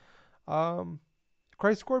 2023. Um,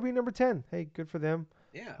 Crisis Core being number 10. Hey, good for them.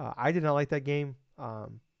 Yeah. I did not like that game.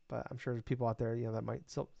 But I'm sure there's people out there, that might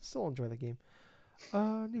still enjoy the game.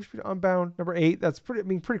 Need for Speed Unbound, number 8. That's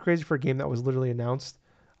pretty crazy for a game that was literally announced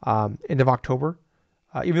end of October.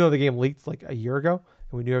 Even though the game leaked like a year ago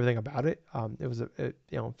and we knew everything about it, it was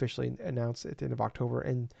officially announced at the end of October.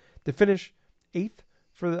 And to finish 8th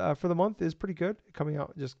for the month is pretty good. Coming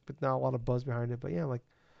out just with not a lot of buzz behind it, but yeah, like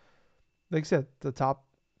I said, the top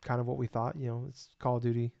kind of what we thought. It's Call of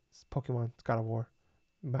Duty, it's Pokemon, it's God of War,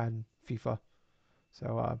 Madden, FIFA.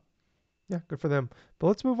 So yeah, good for them. But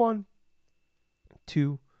let's move on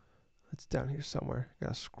to it's down here somewhere.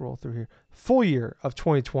 Gotta scroll through here. Full year of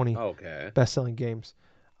 2020 Okay. best-selling games.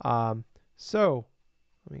 So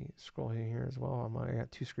let me scroll here as well. I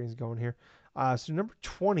got two screens going here. So number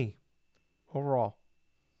 20 overall,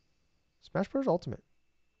 Smash Bros. Ultimate.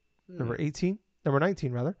 Hmm. Number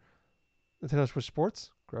 19 rather, Nintendo Switch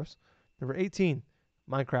Sports. Gross. Number 18,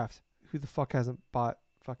 Minecraft. Who the fuck hasn't bought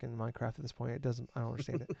fucking Minecraft at this point? I don't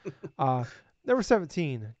understand it. Number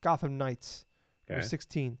 17, Gotham Knights. Number Okay.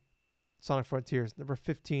 16, Sonic Frontiers. Number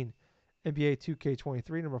 15, NBA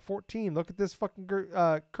 2K23. Number 14, look at this fucking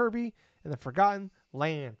Kirby and the Forgotten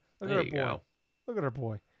Land. Look at There our you boy. go. Look at our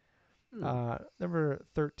boy. Hmm. Number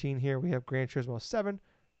 13 here, we have Gran Turismo 7.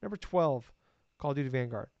 Number 12, Call of Duty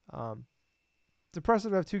Vanguard. It's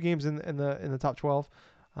impressive to have two games in the top 12,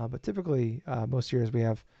 but typically most years we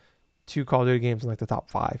have two Call of Duty games in like the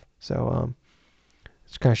top 5. So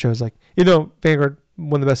it kind of shows like Vanguard,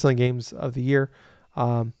 one of the best selling games of the year.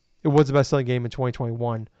 It was the best selling game in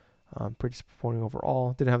 2021. Pretty disappointing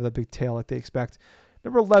overall. Didn't have that big tail like they expect.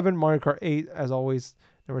 Number 11, Mario Kart 8, as always.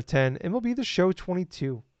 Number 10, MLB The Show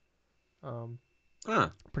 22. Huh.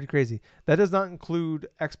 Pretty crazy. That does not include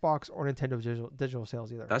Xbox or Nintendo digital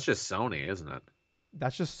sales either. That's just Sony, isn't it?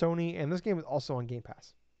 That's just Sony, and this game is also on Game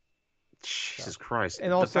Pass. Jesus So, Christ.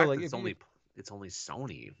 and The also fact like that if you it's only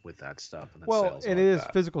Sony with that stuff and that well, sales and it like is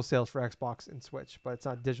that. physical sales for Xbox and Switch, but it's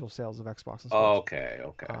not digital sales of Xbox and Switch. Okay,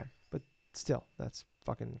 okay. But still, that's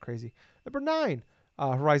fucking crazy. Number 9,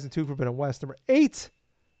 Horizon 2 Forbidden West. Number 8,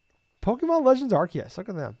 Pokemon Legends Arceus. Look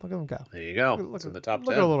at them. Look at them go. There you go. Look It's in at the top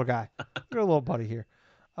look at a 10. little guy. Look at a little buddy here.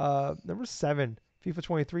 Number 7, FIFA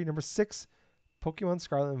 23. Number 6, Pokemon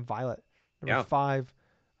Scarlet and Violet. Number Yeah. 5,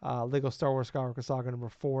 Lego Star Wars Skywalker Saga. Number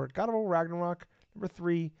 4, God of War Ragnarok. Number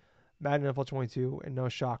 3, Madden NFL 22. And no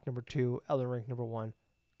shock, number 2, Elden Ring. Number 1,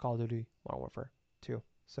 Call of Duty Modern Warfare 2.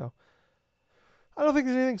 So I don't think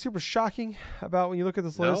there's anything super shocking about when you look at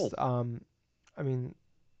this No. list. I mean,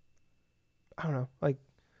 I don't know. Like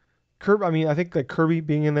Kirby. I mean, I think like Kirby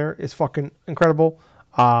being in there is fucking incredible.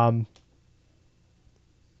 Yeah,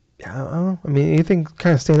 I don't know. I mean, anything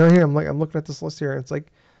kind of stand out here? I'm looking at this list here, and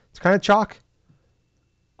it's kind of chalk.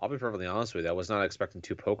 I'll be perfectly honest with you. I was not expecting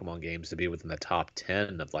two Pokemon games to be within the top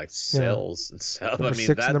 10 of like Yeah, sales and stuff. I number mean,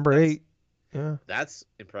 6 and number 8. Yeah, that's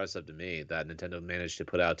impressive to me that Nintendo managed to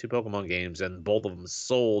put out two Pokemon games and both of them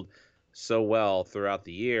sold so well throughout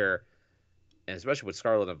the year. And especially with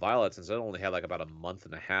Scarlet and Violet, since it only had like about a month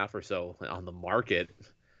and a half or so on the market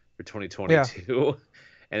for yeah, 2022,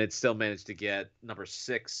 and it still managed to get number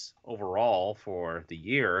 6 overall for the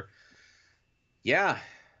year. Yeah,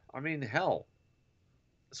 I mean, hell,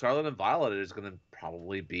 Scarlet and Violet is going to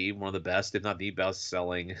probably be one of the best, if not the best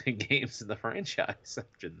selling games in the franchise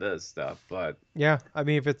after this stuff. But yeah. I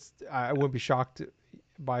mean, if it's, I wouldn't be shocked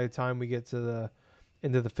by the time we get to the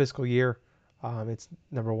end of the fiscal year. It's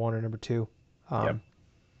number 1 or number 2. yep. I don't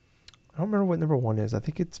remember what number 1 is. I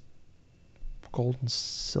think it's Gold and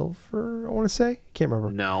Silver. I want to say. Can't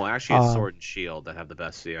remember. No, actually, it's Sword and Shield that have the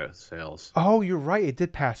best sales. Oh, you're right. It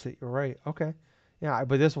did pass it. You're right. Okay. Yeah,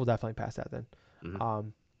 but this will definitely pass that then. Hmm.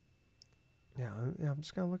 Um, yeah. I'm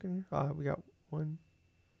just kind of looking here. We got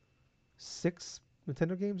 6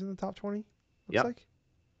 Nintendo games in the top 20. Looks Yep. like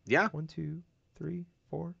Yeah. 1, 2, 3,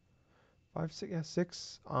 4, 5, 6. Yeah,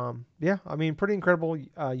 6. Yeah. I mean, pretty incredible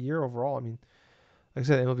year overall. I mean, like I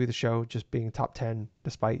said, MLB The Show just being top 10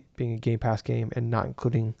 despite being a Game Pass game and not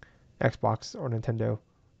including Xbox or Nintendo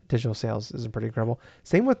digital sales is pretty incredible.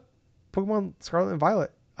 Same with Pokemon Scarlet and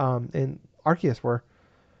Violet and Arceus, where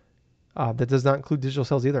that does not include digital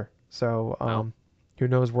sales either. So Wow. who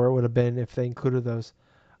knows where it would have been if they included those.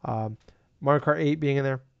 Um, Mario Kart 8 being in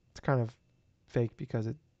there, it's kind of fake because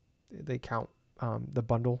they count the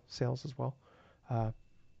bundle sales as well. Uh,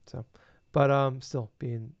 so, but still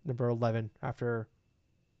being number 11 after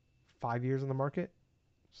 5 years on the market,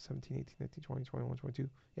 17, 18, 19, 20, 21, 22.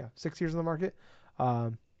 Yeah, 6 years on the market.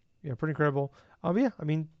 Um, yeah, pretty incredible. Yeah, I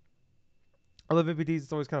mean, I love MVDs.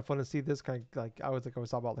 It's always kind of fun to see this kind of like I always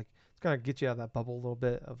talk about like it's kind of get you out of that bubble a little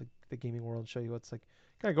bit of the gaming world, show you what's like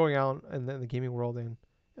kind of going out in the gaming world, and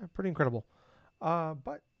yeah, pretty incredible. All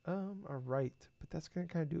right, but that's gonna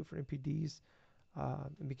kind of do it for MPDs.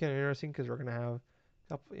 It'd be kind of interesting because we're gonna have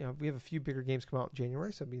we have a few bigger games come out in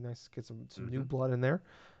January, so it'd be nice to get some new Hmm. blood in there.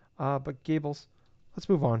 But Gables, let's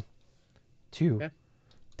move on to Yeah.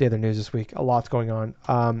 the other news this week. A lot's going on.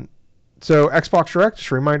 So Xbox Direct,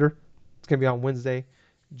 just a reminder, it's going to be on Wednesday,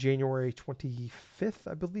 January 25th,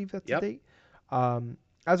 I believe that's the Yep. date.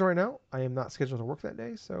 As of right now, I am not scheduled to work that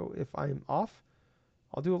day, so if I'm off,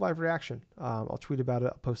 I'll do a live reaction. I'll tweet about it,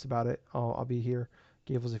 I'll post about it. I'll be here.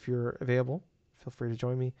 Gables, if you're available, feel free to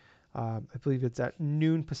join me. I believe it's at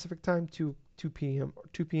noon Pacific time, 2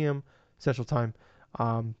 p.m. Central time.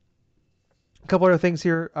 Um, a couple other things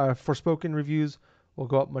here. Forspoken reviews will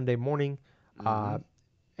go up Monday morning. Hmm. Uh,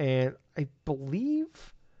 and I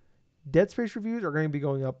believe Dead Space reviews are going to be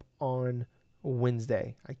going up on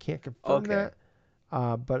Wednesday. I can't confirm Okay.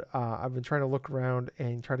 that, but I've been trying to look around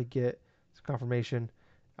and try to get some confirmation.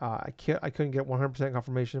 I couldn't get 100%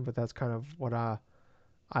 confirmation, but that's kind of what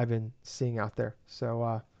I've been seeing out there. So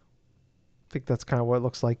I think that's kind of what it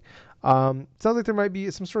looks like. Sounds like there might be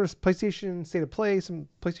some sort of PlayStation State of Play, some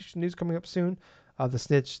PlayStation news coming up soon. The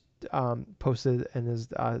Snitch posted in his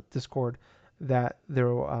Discord that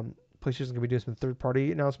PlayStation's gonna be doing some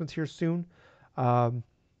third-party announcements here soon. Um,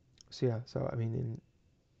 so yeah, so I mean,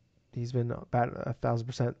 he's been about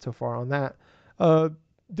 1,000% so far on that. Uh,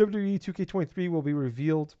 WWE 2K23 will be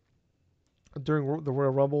revealed during the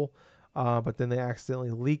Royal Rumble, but then they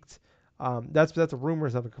accidentally leaked. That's a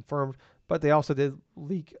rumors have been confirmed, but they also did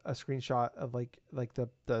leak a screenshot of like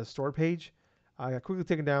the store page. I got quickly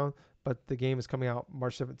taken down, but the game is coming out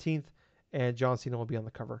March 17th, and John Cena will be on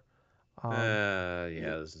the cover. Um, Yeah,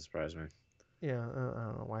 this doesn't surprise me. yeah, I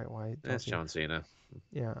don't know why John It's Cena. John Cena.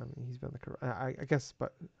 Yeah, I mean he's been on the cover. I guess,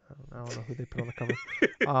 but I don't know who they put on the cover.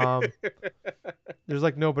 Um, there's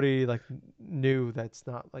like nobody like new that's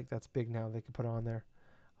not like that's big now they can put on there.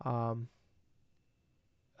 Um,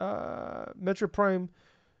 Metro Prime.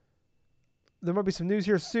 There might be some news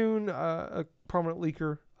here soon. A prominent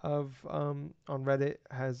leaker of on Reddit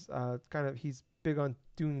has he's big on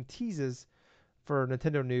doing teases for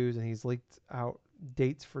Nintendo news, and he's leaked out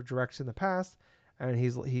dates for directs in the past, and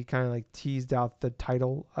he kind of like teased out the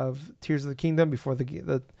title of Tears of the Kingdom before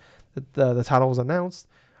the title was announced.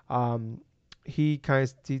 Um, he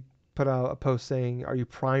put out a post saying, "Are you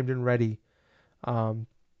primed and ready?" Um,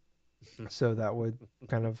 so that would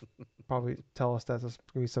kind of probably tell us that there's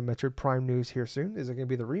going to be some Metroid Prime news here soon. Is it going to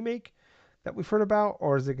be the remake that we've heard about,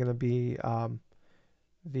 or is it going to be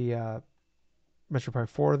the Metroid Prime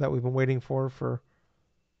 4 that we've been waiting for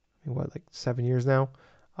I mean, what, like 7 years now?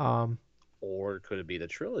 Um, Or could it be the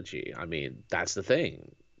trilogy? I mean, that's the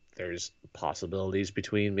thing. There's possibilities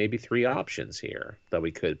between maybe three options here that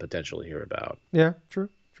we could potentially hear about. yeah, true.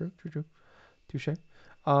 Touche.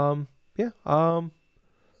 Um, yeah.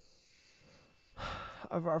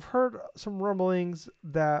 I've heard some rumblings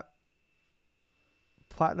that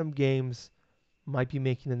Platinum Games might be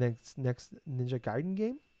making the next Ninja Gaiden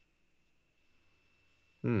game.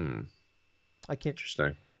 Hmm. I can't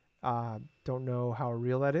Interesting. don't know how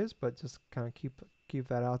real that is, but just kind of keep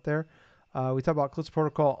that out there. We talked about Callisto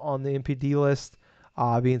Protocol on the NPD list,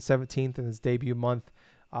 being 17th in its debut month.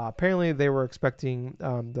 Apparently, they were expecting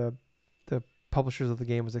the publishers of the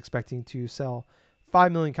game was expecting to sell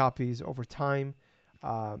 5 million copies over time.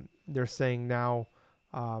 They're saying now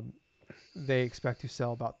um, they expect to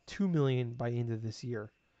sell about 2 million by the end of this year.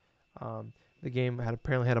 Um, the game had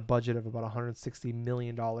apparently had a budget of about 160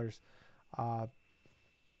 million dollars. Uh,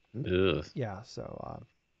 Ugh. yeah, so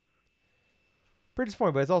pretty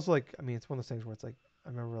disappointing. But it's also like, I mean, it's one of those things where it's like, I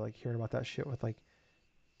remember like hearing about that shit with like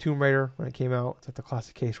Tomb Raider when it came out. It's like the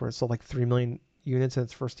classic case where it sold like 3 million units in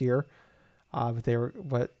its first year.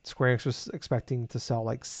 But Square Enix was expecting to sell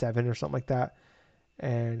like 7 or something like that,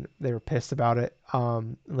 and they were pissed about it.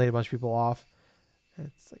 And laid a bunch of people off. And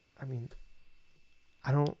it's like, I mean,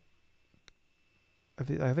 I don't.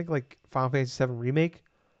 I think like Final Fantasy VII Remake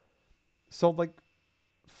sold like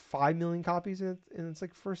 5 million copies in its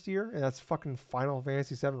like first year, and that's fucking Final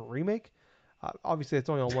Fantasy VII Remake. Obviously, it's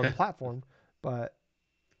only on one platform, but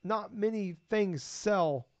not many things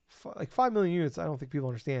sell like 5 million units. I don't think people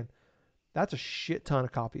understand. That's a shit ton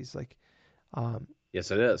of copies. Um,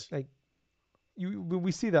 Yes, it is. like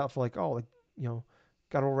we see that for like you know,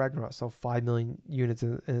 God of War Ragnarok sold 5 million units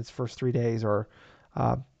in its first 3 days, or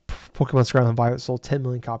uh, Pokemon Scarlet and Violet sold 10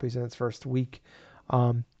 million copies in its first week.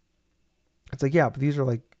 Um, it's like, yeah, but these are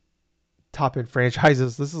like top end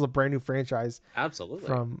franchises. This is a brand new franchise Absolutely.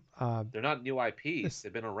 from They're not new IPs. this,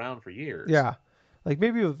 They've been around for years. yeah, like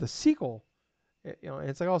maybe with the sequel, and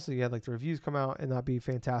it's like also you had like the reviews come out and not be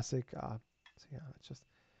fantastic. So yeah, it's just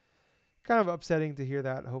kind of upsetting to hear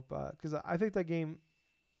that. I hope because I think that game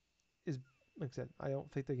is, like I said, I don't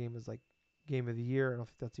think the game is like game of the year. I don't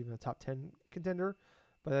think that's even a top 10 contender,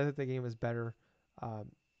 but I think the game is better.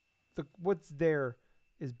 Um, what's there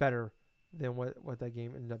is better than what that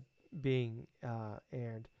game ended up being,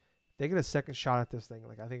 and they get a second shot at this thing.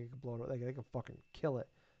 Like I think it could blow it. Like they could fucking kill it.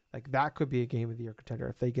 Like that could be a game of the year contender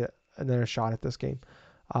if they get another shot at this game.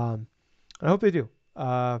 I hope they do.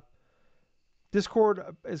 Discord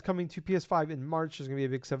is coming to PS5 in March. There's going to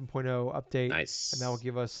be a big 7.0 update, and that will Nice.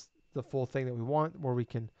 give us the full thing that we want, where we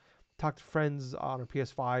can talk to friends on our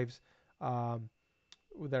PS5s um,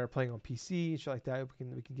 that are playing on PC and shit like that.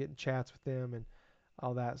 We can get in chats with them and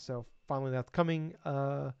all that. So finally, that's coming.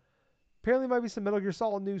 Apparently, might be some Metal Gear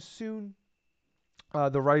Solid news soon.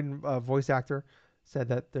 The writing voice actor said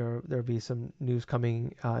that there'll be some news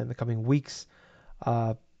coming in the coming weeks.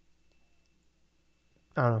 Uh,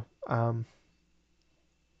 I don't know.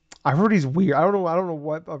 I've heard he's weird. I don't know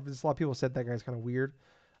what. There's a lot of people said that guy's kind of weird.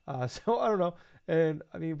 So I don't know. And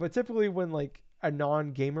I mean, but typically when like a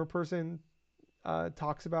non-gamer person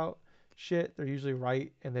talks about shit, they're usually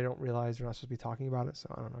right, and they don't realize they're not supposed to be talking about it.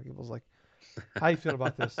 So I don't know. People's like, how you feel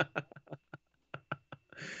about this?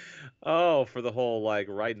 Oh, for the whole like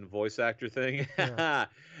writing voice actor thing. Yeah.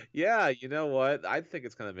 Yeah, you know what? I think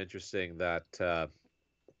it's kind of interesting that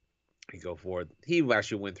you go forward. He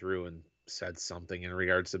actually went through and said something in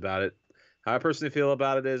regards about it. How I personally feel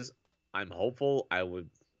about it is I'm hopeful.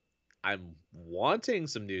 I'm wanting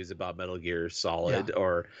some news about Metal Gear Yeah. Solid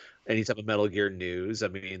or any type of Metal Gear news. I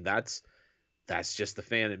mean, that's just the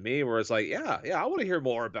fan in me where it's like, yeah, I want to hear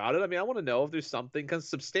more about it. I mean, I want to know if there's something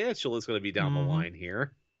substantial that's going to be down the Mm-hmm. line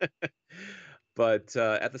here. But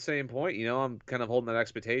at the same point, I'm kind of holding that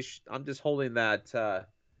expectation. I'm just holding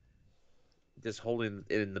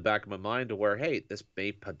it in the back of my mind to where, hey, this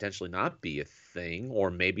may potentially not be a thing, or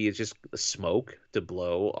maybe it's just smoke to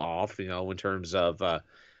blow off, in terms of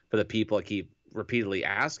for the people that keep repeatedly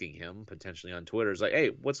asking him potentially on Twitter, is like,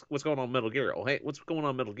 hey, what's going on Metal Gear? Oh, hey, what's going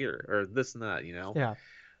on Metal Gear? Or this and that. Yeah.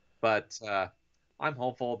 But I'm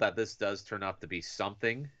hopeful that this does turn out to be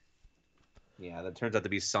something. Yeah, that turns out to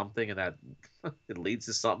be something, and that it leads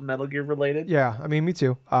to something Metal Gear related. Yeah. I mean, me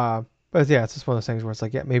too. But yeah, it's just one of those things where it's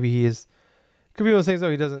like, yeah, maybe he is. Could be one of those things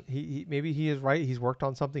though. He doesn't. He maybe he is right. He's worked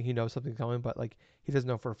on something. He knows something's coming, but like he doesn't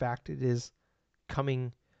know for a fact it is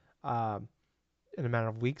coming. Um, in a matter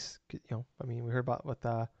of weeks. I mean, we heard about with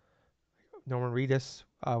Norman Reedus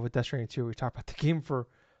with Death Stranding 2. We talked about the game for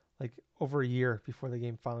like over a year before the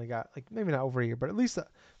game finally got, like, maybe not over a year, but at least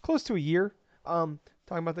close to a year. Talking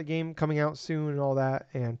about the game coming out soon and all that,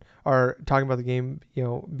 and or talking about the game,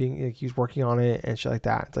 being like he's working on it and shit like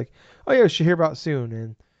that. It's like, oh yeah, we should hear about it soon,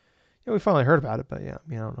 and we finally heard about it, but yeah, I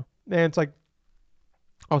mean, I don't know. And it's like,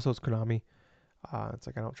 also it's Konami. It's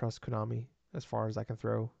like I don't trust Konami as far as I can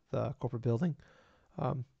throw the corporate building,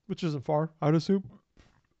 which isn't far, I'd assume.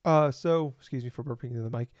 So excuse me for burping into the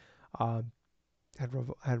mic. Um, had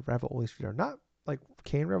raviolis for dinner, not like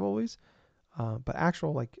canned raviolis, but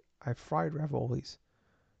actual, like, I fried raviolis,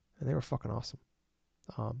 and they were fucking awesome.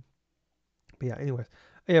 Um, but yeah, anyways,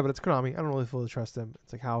 yeah, but it's Konami. I don't really fully trust them.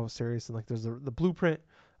 It's like how serious, and like there's the Blueprint,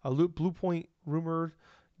 Blue Point rumored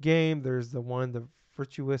game. There's the one, the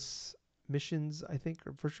Virtuous Missions, I think,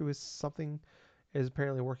 or Virtuous something, is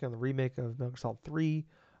apparently working on the remake of Metal Gear Solid 3.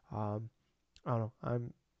 Um, I don't know.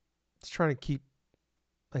 I'm just trying to keep,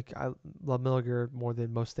 like, I love Metal Gear more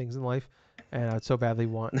than most things in life, and I'd so badly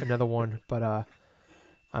want another one, but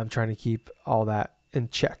I'm trying to keep all that in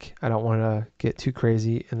check. I don't want to get too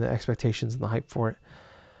crazy in the expectations and the hype for it.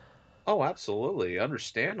 Oh, absolutely.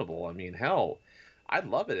 Understandable. I mean, hell, I'd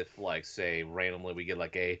love it if, like, say, randomly we get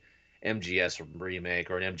like a MGS remake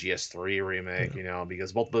or an MGS3 remake, Yeah,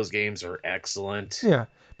 because both of those games are excellent yeah,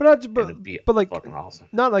 but not, and it'd be but like fucking awesome.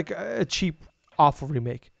 not like a cheap, awful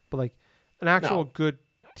remake, but like an actual No. good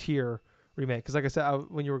tier remake. Because like I said,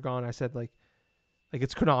 when you were gone, I said like Like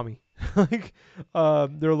it's Konami. Like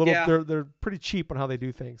they're a little Yeah, they're pretty cheap on how they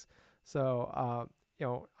do things. So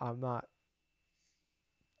I'm not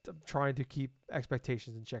trying to keep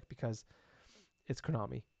expectations in check because it's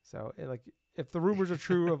Konami. So like if the rumors are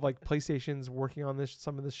true of like PlayStation's working on this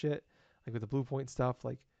some of this shit, like with the Blue Point stuff,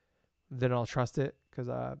 like then I'll trust it because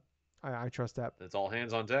I trust that. it's all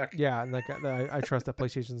hands on deck. Yeah, and like I trust that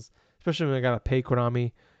PlayStation's, especially when I gotta pay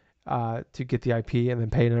Konami to get the IP and then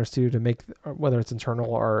pay another studio to make whether it's internal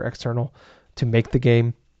or external to make the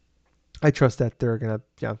game. I trust that they're gonna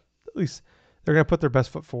at least they're gonna put their best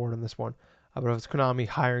foot forward on this one. But if it's Konami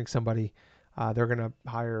hiring somebody, they're gonna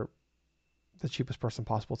hire the cheapest person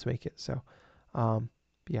possible to make it. So, um,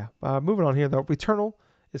 yeah. Moving on here, though, Returnal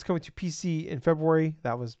is coming to PC in February.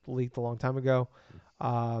 That was leaked a long time ago,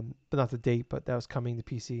 but not the date, but that was coming to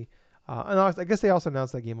PC. And I guess they also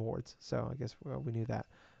announced that Game Awards, so I guess we knew that.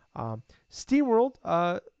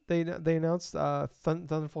 SteamWorld, they announced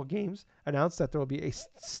Thunderful Games announced that there will be a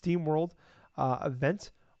SteamWorld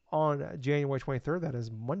event on January 23rd. That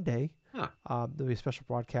is Monday. Huh. There'll be a special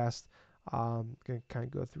broadcast. Gonna kind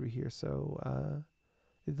of go through here. So,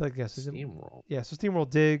 like yes, SteamWorld. yeah. So SteamWorld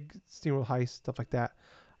Dig, SteamWorld Heist, stuff like that.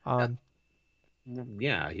 Uh, Um,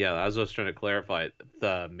 yeah. As I was trying to clarify,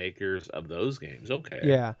 the makers of those games. Okay.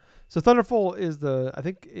 yeah. So Thunderful is I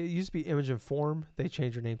think it used to be Image and Form. They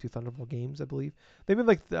changed their name to Thunderful Games, I believe. They made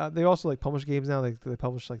like they also like publish games now. They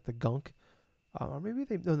publish like the Gunk, or maybe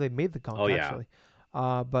they made the Gunk Oh yeah. actually.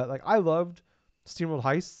 But like I loved SteamWorld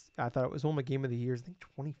Heist. I thought it was one of my game of the years. I think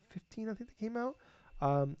 2015. I think they came out.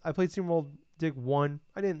 I played SteamWorld Dig 1.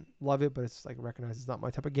 I didn't love it, but it's like recognized it's not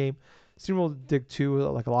my type of game. SteamWorld Dig 2,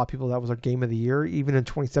 like a lot of people, that was our game of the year, even in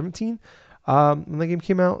 2017 when the game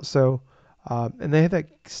came out. So, and they had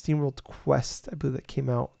that SteamWorld Quest, I believe, that came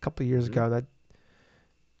out a couple of years Mhm. ago. That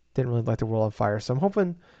didn't really light the world on fire. So I'm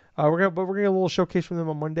hoping we're gonna get a little showcase from them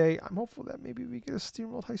on Monday. I'm hopeful that maybe we get a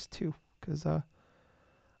SteamWorld Heist 2 because I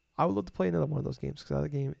would love to play another one of those games because that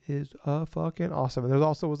game is fucking awesome. And there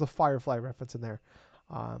also was a Firefly reference in there,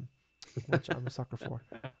 um, which I'm a sucker for.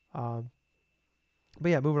 Um, but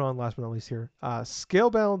yeah, moving on. Last but not least here,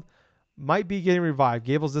 Scalebound might be getting revived.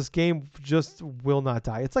 Gables, this game just will not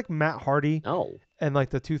die. It's like Matt Hardy No. in like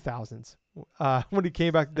the 2000s when he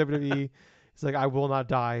came back to WWE. He's like, I will not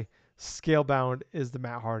die. Scalebound is the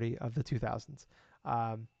Matt Hardy of the 2000s.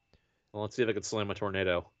 Um, Well, let's see if I can slam a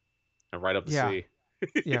tornado and ride up the yeah, sea.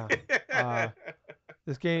 yeah. Uh,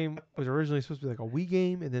 This game was originally supposed to be like a Wii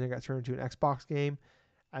game, and then it got turned into an Xbox game.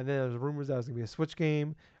 And then there's rumors that it was going to be a Switch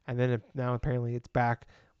game. And then now apparently it's back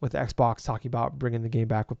with Xbox talking about bringing the game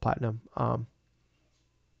back with Platinum.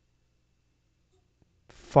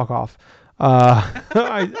 Fuck off.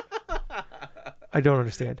 I I don't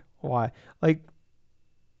understand why. Like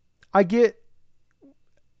I get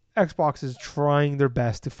Xbox is trying their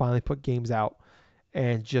best to finally put games out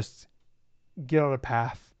and just get on a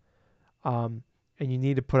path. And you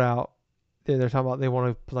need to put out. They're talking about they want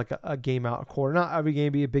to put like a game out a quarter. Not every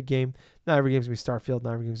game be a big game. Not every game's gonna be Starfield.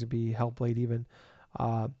 Not every game's gonna be Hellblade even.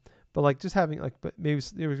 Uh, but like just having like, but maybe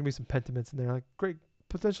there was gonna be some Pentiments in there, like great,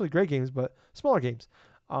 potentially great games, but smaller games.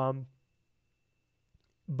 Um,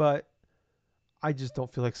 but I just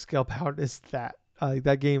don't feel like Scalebound is that.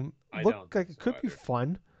 That game I don't looked like think it so could be either.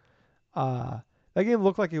 fun. Uh, that game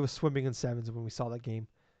looked like it was swimming in sevens when we saw that game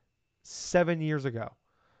 7 years ago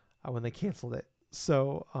when they canceled it.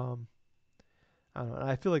 So I don't know. And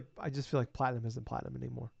I just feel like Platinum isn't Platinum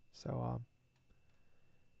anymore. So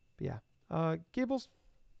but yeah. Gables.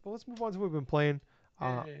 Well, let's move on to what we've been playing.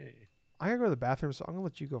 Uh, Yay. I gotta go to the bathroom, so I'm gonna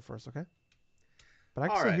let you go first, okay? But I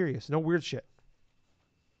can All still right. hear you. So no weird shit.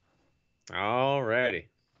 Alrighty.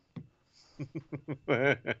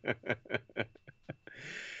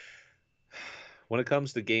 When it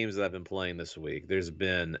comes to games that I've been playing this week, there's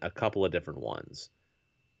been a couple of different ones.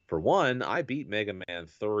 For one, I beat Mega Man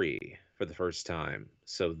 3 for the first time,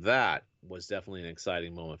 so that was definitely an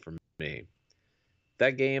exciting moment for me.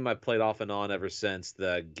 That game I've played off and on ever since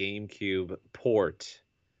the GameCube port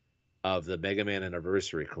of the Mega Man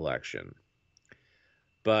Anniversary Collection.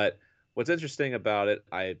 But what's interesting about it,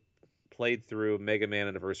 I played through Mega Man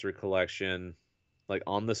Anniversary Collection like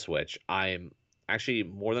on the Switch. I'm actually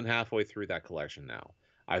more than halfway through that collection now.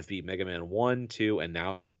 I've beat Mega Man 1, 2, and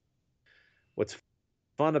now what's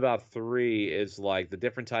fun about 3 is like the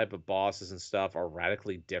different type of bosses and stuff are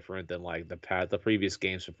radically different than like the previous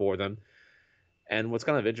games before them. And what's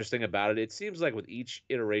kind of interesting about it, it seems like with each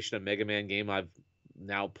iteration of Mega Man game I've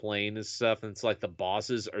now playing and stuff, and it's like the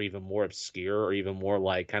bosses are even more obscure or even more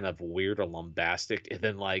like kind of weird or bombastic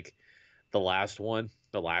than like the last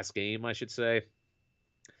game, I should say.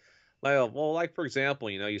 Like for example,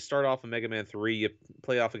 you start off in Mega Man 3, you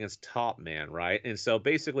play off against Top Man, right? And so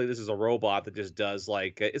basically, this is a robot that just does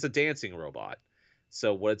it's a dancing robot.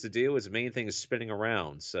 So what it's to do is the main thing is spinning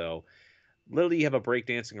around. So literally, you have a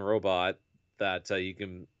breakdancing robot that you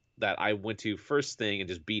can that I went to first thing and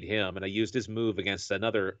just beat him, and I used his move against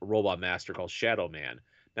another robot master called Shadow Man.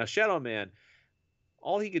 Now Shadow Man,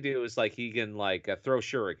 all he could do is he can throw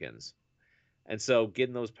shurikens, and so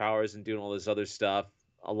getting those powers and doing all this other stuff,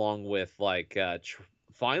 along with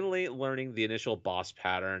finally learning the initial boss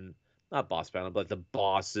pattern, not boss pattern, but the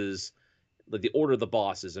bosses, like the order of the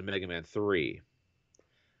bosses in Mega Man 3.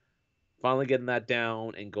 Finally getting that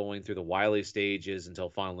down and going through the Wily stages until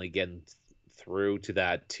finally getting through to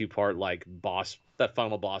that two-part that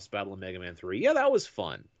final boss battle in Mega Man 3. Yeah, that was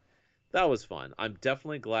fun. That was fun. I'm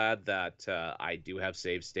definitely glad that I do have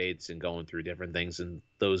save states and going through different things in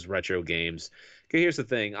those retro games. Okay, here's the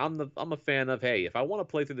thing. I'm a fan of, hey, if I want to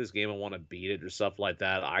play through this game and want to beat it or stuff like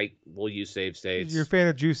that, I will use save You're a states. fan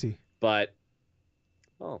of Juicy. But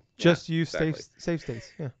oh yeah, Just use exactly. save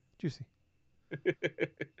states. Yeah, Juicy.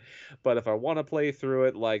 But if I want to play through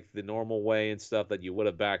it like the normal way and stuff that you would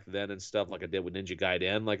have back then and stuff like I did with Ninja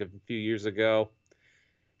Gaiden like a few years ago,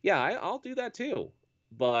 yeah, I'll do that too.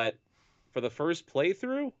 But for the first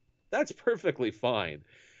playthrough, that's perfectly fine.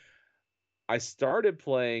 I started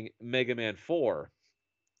playing Mega Man 4.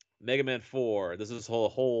 Mega Man 4. This is a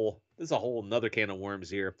whole another can of worms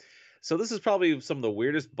here. So this is probably some of the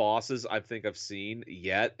weirdest bosses I think I've seen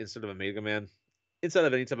yet instead of any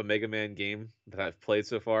type of Mega Man game that I've played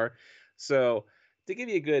so far. So to give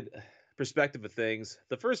you a good perspective of things,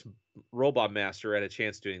 the first Robot Master I had a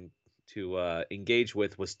chance to engage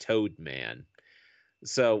with was Toad Man.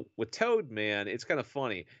 So with Toad Man, it's kind of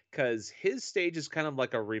funny because his stage is kind of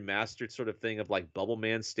like a remastered sort of thing of like Bubble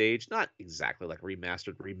Man stage. Not exactly like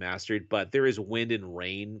remastered, but there is wind and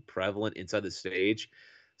rain prevalent inside the stage.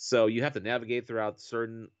 So you have to navigate throughout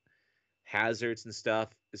certain hazards and stuff,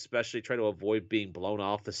 especially try to avoid being blown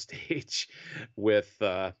off the stage with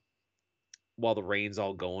while the rain's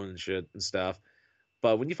all going and shit and stuff.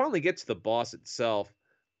 But when you finally get to the boss itself,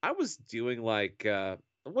 I was doing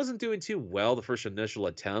I wasn't doing too well the first initial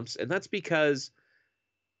attempts, and that's because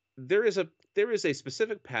there is a there is a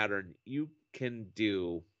specific pattern you can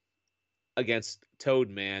do against Toad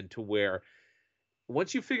Man to where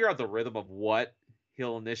once you figure out the rhythm of what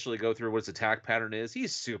he'll initially go through, what his attack pattern is,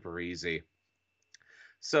 he's super easy.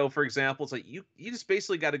 So, for example, it's like you just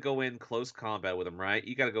basically got to go in close combat with him, right?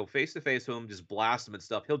 You got to go face to face with him, just blast him and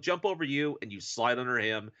stuff. He'll jump over you, and you slide under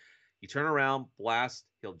him. You turn around, blast.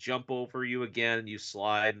 He'll jump over you again, and you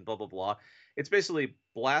slide, and blah blah blah. It's basically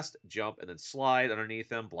blast, jump, and then slide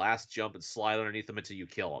underneath him. Blast, jump, and slide underneath him until you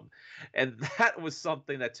kill him. And that was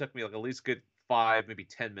something that took me like at least good 5, maybe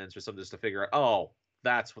 10 minutes or something just to figure out. Oh,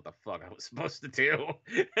 that's what the fuck I was supposed to do.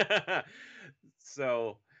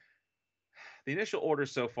 So the initial order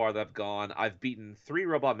so far that I've gone, I've beaten 3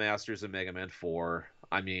 Robot Masters in Mega Man 4.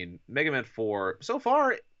 I mean, Mega Man 4 so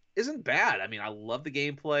far isn't bad. I mean, I love the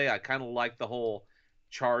gameplay. I kind of like the whole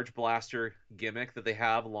charge blaster gimmick that they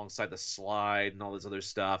have alongside the slide and all this other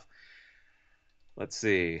stuff. Let's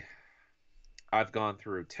see. I've gone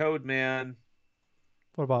through Toadman.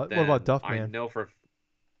 What about Then Duff I Man? know for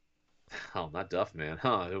oh, not Duffman,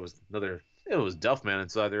 huh? It was Duffman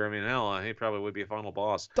inside there. I mean, hell, he probably would be a final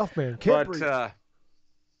boss. Duff Man can't But breathe.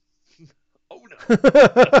 oh no,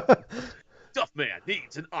 Duffman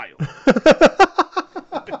needs an aisle.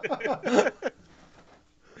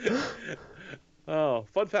 Oh,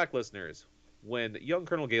 fun fact, listeners. When young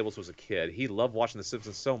Colonel Gables was a kid, he loved watching The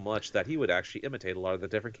Simpsons so much that he would actually imitate a lot of the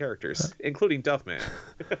different characters, including Duffman.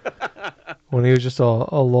 When he was just a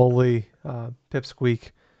lowly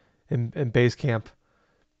pipsqueak in base camp,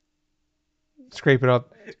 scraping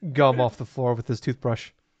up gum off the floor with his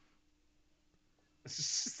toothbrush.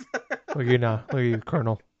 Look at you now. Look at you,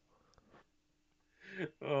 Colonel.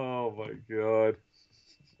 Oh my god.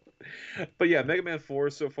 But yeah, Mega Man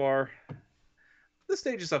 4 so far, the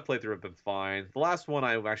stages I've played through have been fine. The last one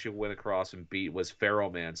I actually went across and beat was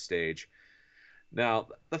Pharaoh Man stage. Now,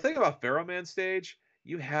 the thing about Pharaoh Man stage,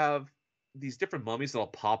 you have these different mummies that'll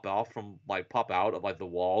pop out of like the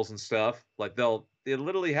walls and stuff. Like it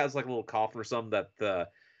literally has like a little coffin or something that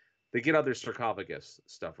they get out their sarcophagus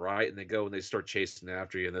stuff, right? And they go and they start chasing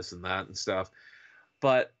after you and this and that and stuff.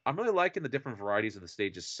 But I'm really liking the different varieties of the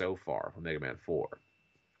stages so far from Mega Man 4.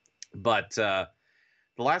 But the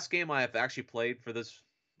last game I have actually played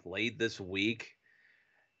this week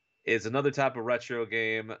is another type of retro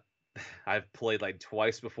game I've played like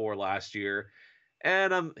twice before last year,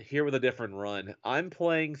 and I'm here with a different run. I'm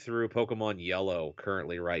playing through Pokemon Yellow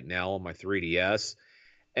currently right now on my 3DS,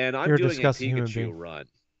 And I'm You're a doing a disgusting human Pikachu being. run.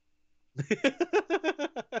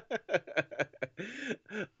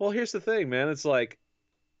 Well, here's the thing, man. It's like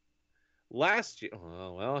last year.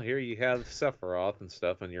 Well, here you have Sephiroth and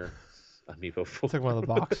stuff in your amiibo Took him out of the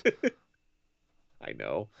form. box. I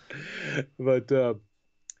know, but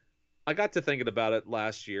I got to thinking about it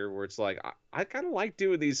last year, where it's like I kind of like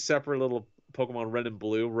doing these separate little Pokemon Red and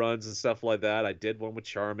Blue runs and stuff like that. I did one with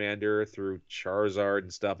Charmander through Charizard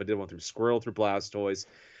and stuff. I did one through Squirrel through Blastoise.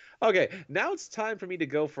 Okay, now it's time for me to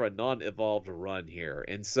go for a non-evolved run here.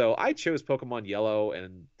 And so I chose Pokemon Yellow,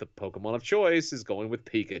 and the Pokemon of choice is going with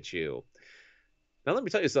Pikachu. Now let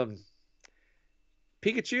me tell you something.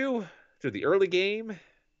 Pikachu through the early game,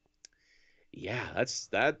 yeah, that's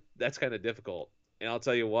kind of difficult. And I'll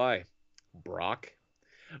tell you why. Brock.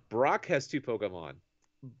 Brock has two Pokemon.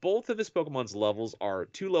 Both of his Pokemon's levels are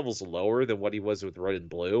 2 levels lower than what he was with Red and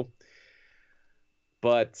Blue.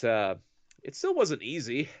 But it still wasn't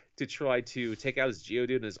easy to try to take out his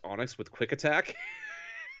Geodude and his Onix with Quick Attack.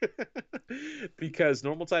 Because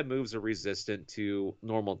normal type moves are resistant to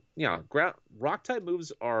normal. Yeah, rock type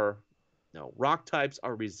moves are. No, rock types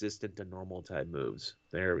are resistant to normal type moves.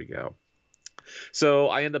 There we go. So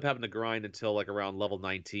I end up having to grind until like around level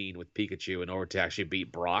 19 with Pikachu in order to actually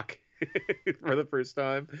beat Brock for the first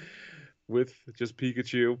time with just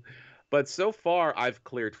Pikachu. But so far, I've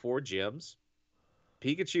cleared 4 gyms.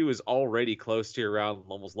 Pikachu is already close to around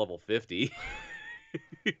almost level 50.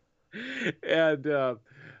 And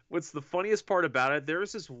what's the funniest part about it, there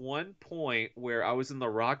was this one point where I was in the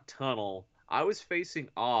rock tunnel. I was facing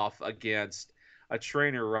off against a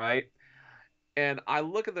trainer, right? And I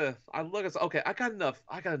look at, okay, I got enough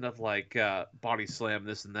like body slam,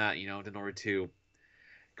 this and that, in order to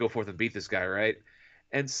go forth and beat this guy, right?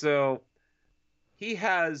 And so he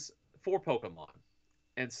has 4 Pokemon.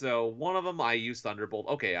 And so one of them I use Thunderbolt.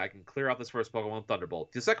 Okay, I can clear out this first Pokemon,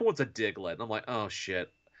 Thunderbolt. The second one's a Diglett. And I'm like, oh shit.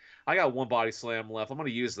 I got one Body Slam left. I'm going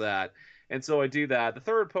to use that. And so I do that. The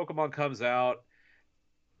third Pokemon comes out,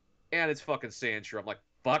 and it's fucking Sandshrew. I'm like,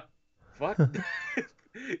 fuck.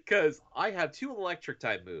 Because I have 2 electric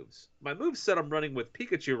type moves. My move set I'm running with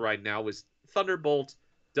Pikachu right now is Thunderbolt,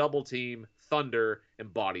 Double Team, Thunder,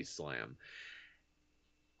 and Body Slam.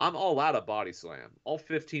 I'm all out of Body Slam, all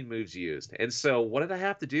 15 moves used. And so what did I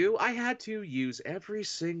have to do? I had to use every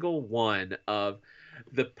single one of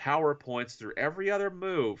the power points through every other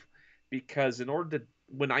move, because in order to,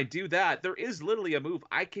 when I do that, there is literally a move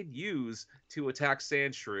I can use to attack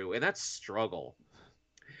Sandshrew, and that's Struggle.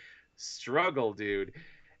 Struggle, dude.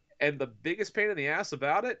 And the biggest pain in the ass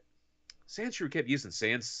about it, Sandshrew kept using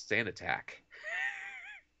Sand Attack.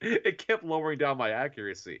 It kept lowering down my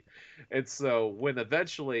accuracy. And so when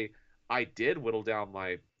eventually I did whittle down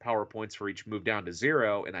my power points for each move down to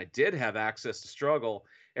 0, and I did have access to Struggle,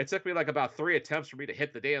 it took me like about 3 attempts for me to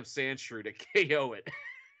hit the damn Sandshrew to KO it.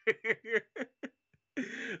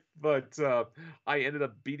 But I ended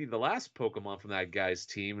up beating the last Pokemon from that guy's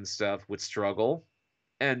team and stuff with Struggle.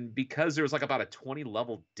 And because there was like about a 20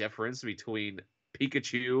 level difference between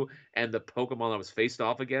Pikachu and the Pokemon I was faced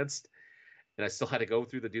off against, and I still had to go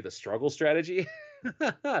through do the struggle strategy.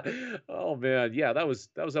 Oh man, yeah, that was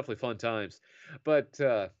definitely fun times. But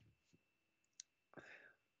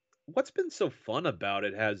what's been so fun about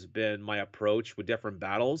it has been my approach with different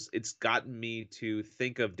battles. It's gotten me to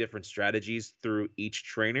think of different strategies through each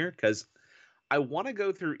trainer, because I want to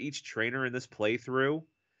go through each trainer in this playthrough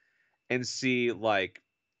and see, like,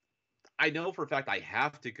 I know for a fact I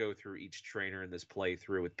have to go through each trainer in this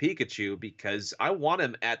playthrough with Pikachu, because I want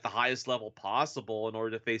him at the highest level possible in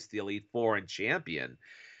order to face the Elite Four and Champion.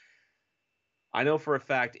 I know for a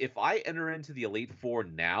fact if I enter into the Elite Four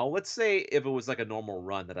now, let's say if it was like a normal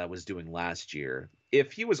run that I was doing last year,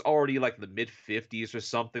 if he was already like in the mid 50s or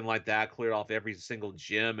something like that, cleared off every single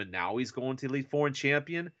gym, and now he's going to Elite Four and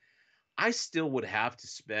Champion, I still would have to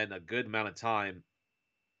spend a good amount of time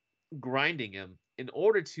grinding him in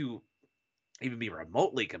order to even be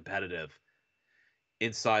remotely competitive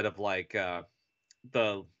inside of like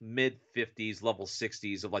the mid 50s, level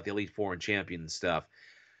 60s of like the Elite Four and Champion and stuff.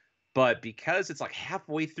 But because it's like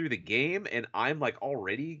halfway through the game and I'm like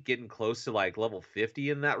already getting close to like level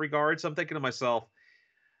 50 in that regard, so I'm thinking to myself,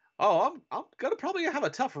 oh, I'm gonna probably have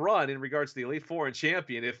a tough run in regards to the Elite Four and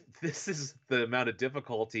Champion if this is the amount of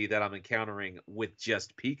difficulty that I'm encountering with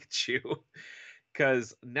just Pikachu.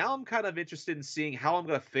 Because now I'm kind of interested in seeing how I'm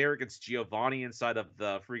gonna fare against Giovanni inside of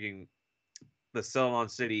the Ceylon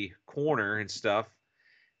City corner and stuff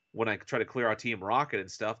when I try to clear out Team Rocket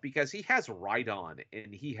and stuff, because he has Rhydon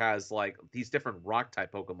and he has like these different rock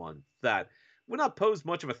type Pokemon that would not pose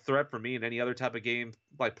much of a threat for me in any other type of game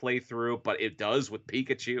like playthrough, but it does with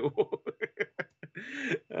Pikachu.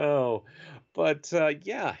 But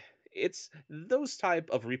yeah, it's those type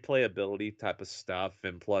of replayability type of stuff,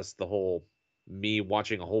 and plus the whole me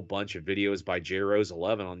watching a whole bunch of videos by J Rose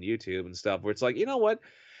 11 on YouTube and stuff, where it's like, you know what,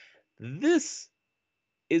 this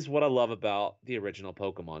is what I love about the original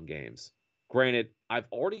Pokemon games. Granted, I've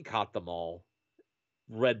already caught them all.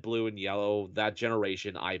 Red, blue, and yellow, that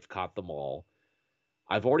generation, I've caught them all.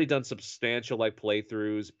 I've already done substantial like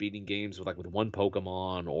playthroughs, beating games with with one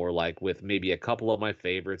Pokemon or like with maybe a couple of my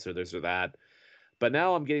favorites or this or that. But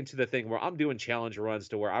now I'm getting to the thing where I'm doing challenge runs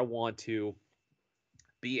to where I want to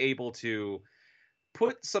be able to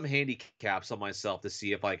put some handicaps on myself to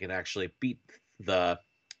see if I can actually beat the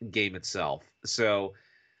game itself. So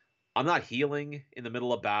I'm not healing in the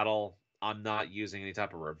middle of battle. I'm not using any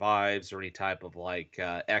type of revives or any type of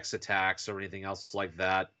X attacks or anything else like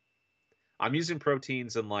that. I'm using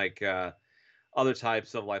proteins and other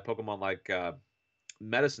types of like Pokemon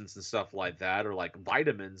medicines and stuff like that, or like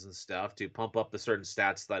vitamins and stuff to pump up the certain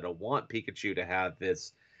stats that I don't want Pikachu to have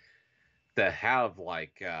this to have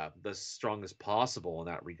the strongest possible in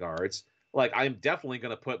that regards. Like I'm definitely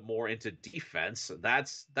going to put more into defense.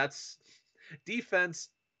 That's defense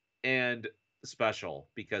and special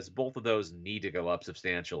because both of those need to go up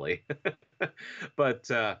substantially. But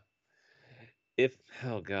if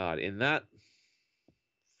oh god, in that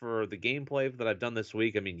for the gameplay that I've done this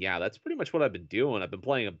week, I mean, yeah, that's pretty much what I've been doing. I've been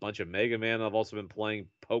playing a bunch of Mega Man. I've also been playing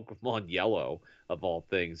Pokemon Yellow, of all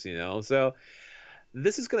things, you know. So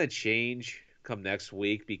this is going to change come next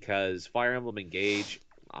week because Fire Emblem Engage,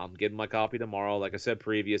 I'm getting my copy tomorrow. Like I said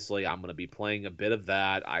previously, I'm going to be playing a bit of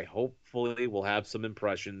that. I hopefully will have some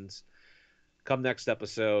impressions come next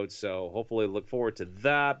episode. So hopefully look forward to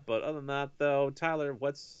that. But other than that, though, Tyler,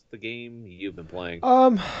 what's the game you've been playing?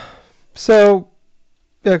 Um, so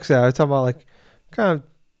like I said, I was talking about like kind of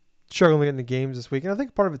struggling in the games this week, and I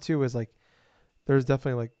think part of it too is like there's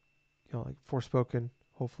definitely like like Forspoken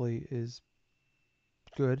hopefully is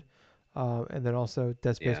good, and then also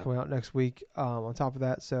Dead Space Yeah. coming out next week. On top of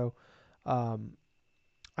that, so um,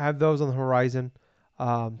 I have those on the horizon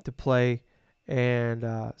to play, and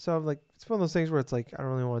so I'm like it's one of those things where it's like I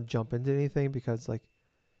don't really want to jump into anything because like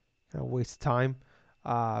kind of waste of time.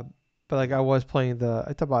 Uh, but like I was playing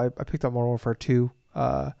I picked up Modern Warfare 2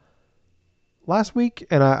 last week,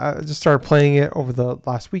 and I just started playing it over the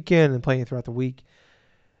last weekend and playing it throughout the week.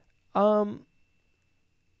 Um,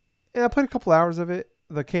 and I played a couple hours of it.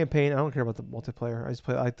 The campaign, I don't care about the multiplayer. I just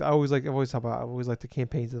play. I always talk about. I always like the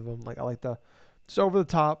campaigns of them. Like I like the just over the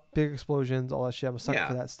top, big explosions, all that shit. I'm a sucker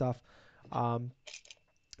for Yeah. that stuff. Um,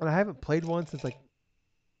 and I haven't played one since like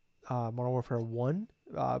Modern Warfare 1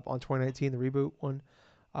 on 2019, the reboot one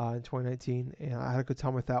in 2019, and I had a good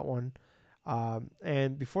time with that one.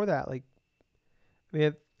 And before that, like I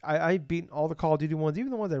mean, I beat all the Call of Duty ones,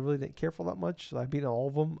 even the ones I really didn't care for that much. So I beat all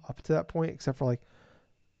of them up to that point, except for like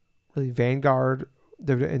really Vanguard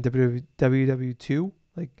and WW2.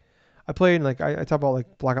 Like I played and like I talk about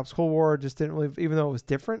like Black Ops Cold War, just didn't really, even though it was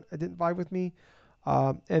different, it didn't vibe with me.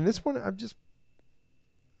 And this one, I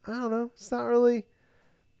don't know, it's not really.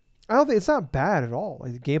 I don't think it's not bad at all.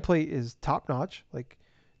 Like the gameplay is top notch. Like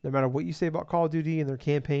no matter what you say about Call of Duty and their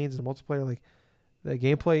campaigns and multiplayer, like the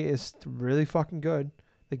gameplay is really fucking good.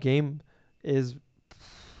 The game is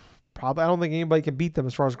probably I don't think anybody can beat them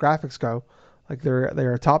as far as graphics go. Like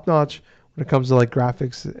they're top notch when it comes to like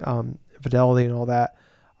graphics, fidelity and all that.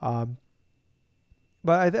 Um,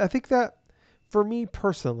 but I think that for me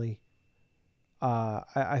personally,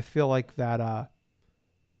 I feel like that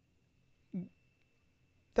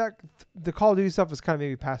the Call of Duty stuff is kind of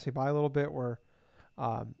maybe passed me by a little bit, where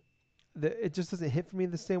um, it just doesn't hit for me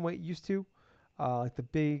the same way it used to. Like the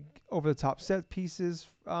big over the top set pieces.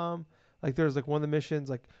 Like there's like one of the missions,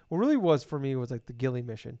 like what really was for me was like the Gilly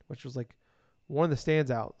mission, which was like one of the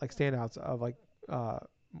standouts of like uh,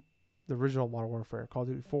 the original Modern Warfare, Call of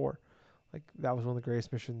Duty 4. Like that was one of the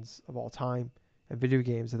greatest missions of all time in video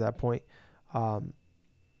games at that point. Um,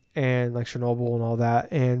 and like Chernobyl and all that.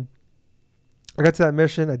 And I got to that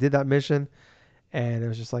mission, I did that mission, and it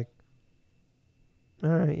was just like, all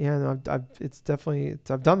right, yeah, no, it's definitely,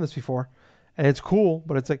 I've done this before, and it's cool,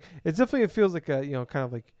 but it's like, it's definitely, it feels like a, kind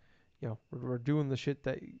of like, we're doing the shit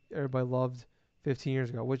that everybody loved 15 years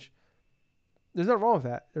ago, which there's nothing wrong with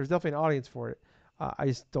that. There's definitely an audience for it. I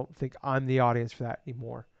just don't think I'm the audience for that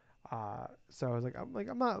anymore. So I was like, I'm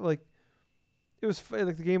not like,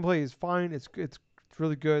 like the gameplay is fine. It's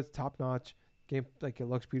really good. It's top notch. Game like it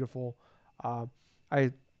looks beautiful. Um,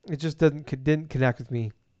 I it just didn't connect with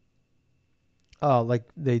me like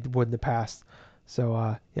they would in the past.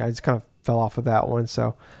 So yeah, I just kind of fell off of that one.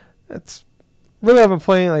 So that's really I've been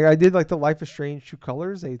playing. Like I did like the Life is Strange True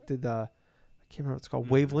Colors. They did I can't remember what it's called,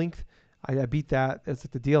 Hmm. Wavelength. I beat that. It's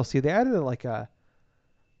like the DLC. They added it like like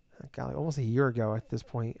almost a year ago at this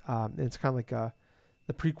point. And it's kind of like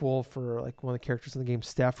the prequel for like one of the characters in the game,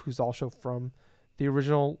 Steph, who's also from the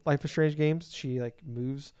original Life is Strange games. She like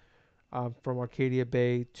moves from Arcadia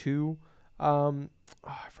Bay to I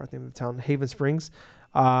forgot the name of the town, Haven Springs,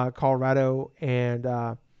 Colorado, and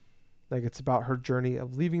like it's about her journey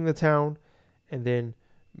of leaving the town and then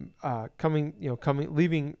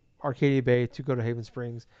leaving Arcadia Bay to go to Haven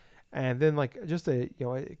Springs, and then like just it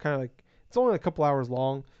kind of like it's only a couple hours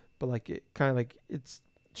long, but like it kind of like it's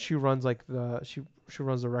she runs like she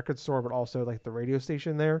runs the record store, but also like the radio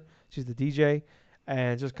station there. She's the DJ,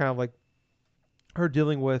 and just kind of like her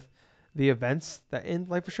dealing with the events that end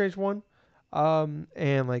Life is Strange one,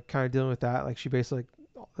 and like kind of dealing with that. Like she basically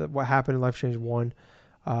what happened in Life is Strange one,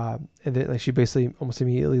 and then like she basically almost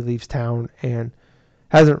immediately leaves town and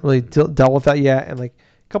hasn't really dealt with that yet. And like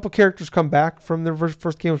a couple characters come back from the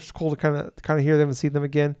first game, which is cool to kind of hear them and see them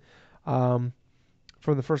again from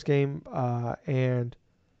the first game. And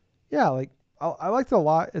yeah, like I liked it a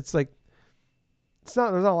lot. It's like there's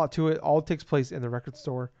not a lot to it. All takes place in the record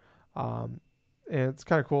store. Um, and it's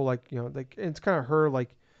kind of cool. Like like it's kind of her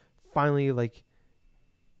like finally like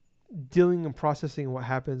dealing and processing what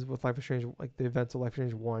happens with Life is Strange, like the events of Life is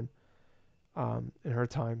Strange one, in her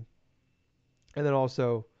time, and then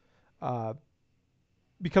also uh,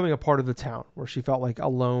 becoming a part of the town where she felt like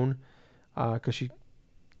alone because she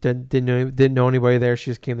didn't know anybody there.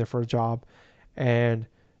 She just came there for a job, and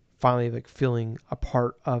finally like feeling a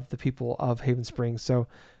part of the people of Haven Springs. So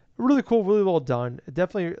really cool, really well done. It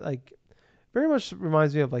definitely like very much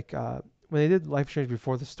reminds me of like when they did Life is Strange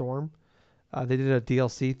Before the Storm. They did a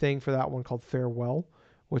DLC thing for that one called Farewell,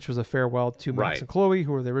 which was a farewell to Max Right. and Chloe,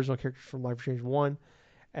 who were the original characters from Life is Strange 1.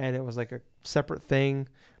 And it was like a separate thing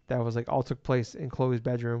that was like all took place in Chloe's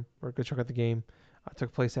bedroom, or a good chunk of the game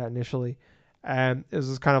took place at initially. And it was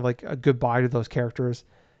just kind of like a goodbye to those characters.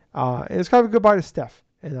 And it's kind of a goodbye to Steph.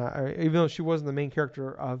 And even though she wasn't the main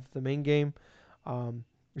character of the main game, um,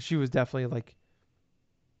 she was definitely like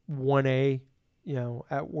 1A,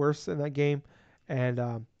 at worst in that game.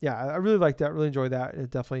 And yeah, I really liked that. Really enjoyed that. It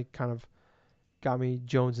definitely kind of got me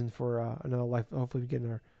jonesing for another life. Hopefully, we get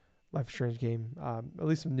another Life is Strange game. At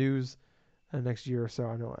least some news next year or so.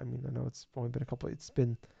 I know it's only been a couple. It's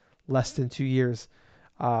been less than 2 years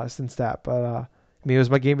since that. But it was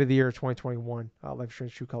my game of the year 2021. Life is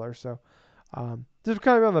Strange True Colors. So just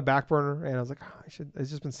kind of on the back burner, and I was like, I should. It's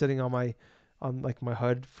just been sitting on like my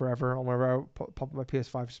HUD forever. Whenever I pop up my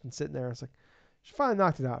PS5, just been sitting there. It's like, just finally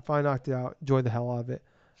knocked it out. Finally knocked it out. Enjoyed the hell out of it.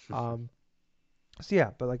 Um, so yeah,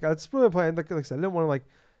 but like that's really playing. Like I said, I didn't want to like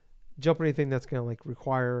jump on anything that's gonna like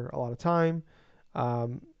require a lot of time.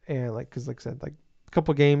 And like because like I said, like a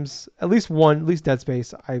couple games, at least Dead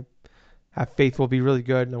Space, I have faith will be really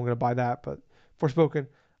good, and I'm gonna buy that. But Forspoken,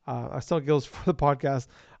 I still gills for the podcast.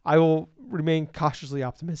 I will remain cautiously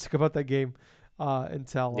optimistic about that game Yeah.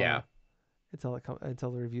 until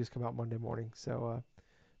the reviews come out Monday morning. So,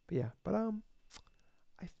 but yeah, but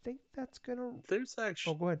I think that's gonna. There's Oh,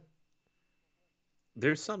 actually go ahead.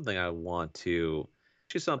 there's something I want to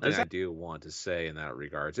actually something I do want to say in that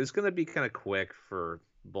regards. It's going to be kind of quick for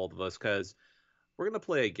both of us because we're going to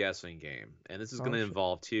play a guessing game, and this is going Oh to shit.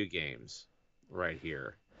 involve two games right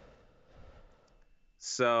here.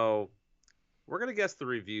 So we're going to guess the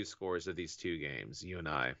review scores of these two games, you and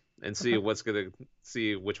I, and see Okay.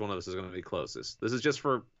 see which one of us is going to be closest. This is just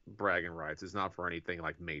for bragging rights. It's not for anything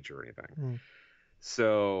like major or anything. Mm.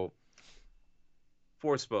 So,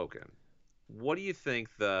 Forspoken. What do you think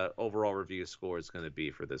the overall review score is going to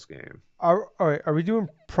be for this game? All right. Are we doing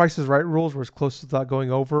Prices Right rules where it's closest without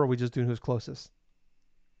going over, or are we just doing who's closest?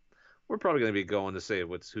 We're probably going to be going to say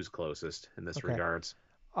who's closest in this Okay. regards.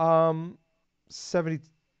 70.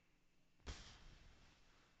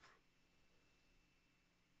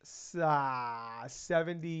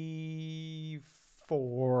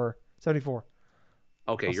 74. 74.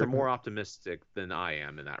 Okay, I'll you're stick with more it. optimistic than I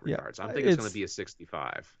am in that Yeah, regards. I'm thinking it's going to it's be a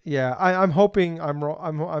 65. yeah. I'm hoping I'm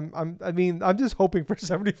wrong. I mean, I'm just hoping for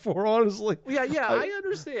 74. Honestly, Yeah, yeah, I, I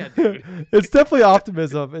understand, dude. it's definitely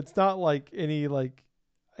optimism. It's not like any like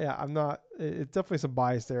yeah. I'm not. It's definitely some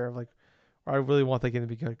bias there. Of like, I really want that game to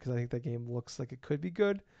be good because I think that game looks like it could be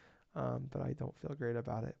good, but I don't feel great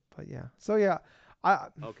about it. But yeah. So yeah, I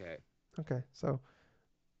Okay. okay. So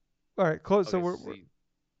all right, close. So Okay, we're see.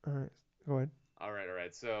 all right. Go ahead. All right, all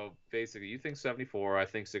right. So basically, you think 74, I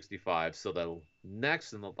think 65. So the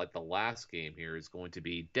next and the last game here is going to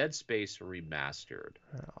be Dead Space Remastered.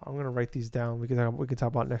 I'm gonna write these down. We can talk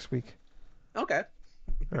about it next week. Okay.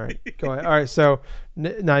 All right, go ahead. All right, so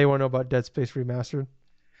now you want to know about Dead Space Remastered?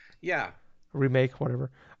 Yeah. remake, whatever.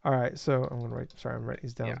 All right, so I'm gonna write. Sorry, I'm writing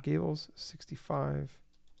these down. Yeah. Gables 65,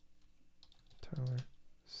 Tyler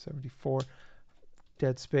 74,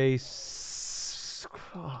 Dead Space.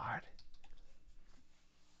 God,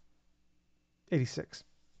 86.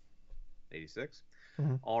 86.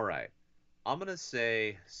 Mm-hmm. All right. I'm gonna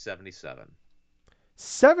say 77.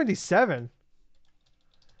 77.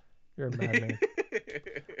 You're a madman.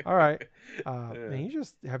 All right, man, you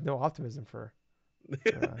just have no optimism for these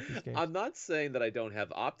games. I'm not saying that I don't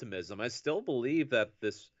have optimism. I still believe that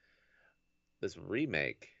this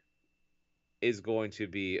remake is going to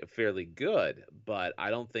be fairly good, but I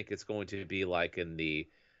don't think it's going to be like in the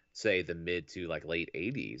say the mid to like late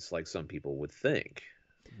 80s like some people would think.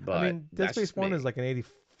 I But mean, Dead that's Space just 1 is me. like an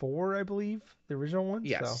 84, I believe, the original one. So,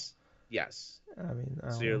 Yes. Yes. I mean, I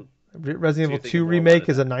So don't know. you're Resident so you're Evil 2 thinking more along remake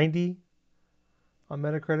to is a that. 90 on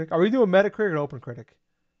Metacritic. Are we doing Metacritic or Open Critic?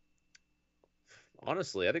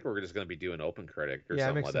 Honestly, I think we're just going to be doing Open Critic or Yeah, it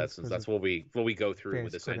something makes like that sense since because that's of what we go through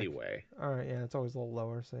with Fantasy this Critic. anyway. All right, yeah, it's always a little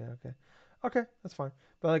lower. So yeah, okay, okay, that's fine.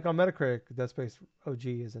 But like on Metacritic, Dead Space OG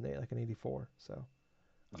is like an 84. So,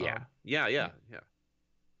 Yeah. um, Yeah, yeah, yeah,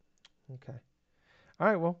 yeah. okay. All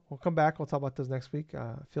right, well, we'll come back. We'll talk about those next week.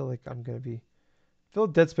 I feel like I'm gonna be, I feel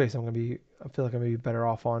Dead Space. I feel like I'm gonna be better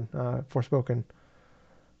off on Forspoken.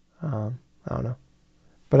 I don't know,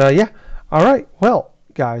 but yeah. All right, well,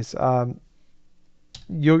 guys,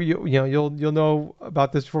 you'll know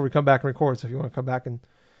about this before we come back and record. So if you want to come back and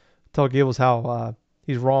tell Gables how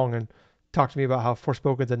he's wrong and talk to me about how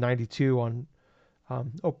Forspoken's a 92 on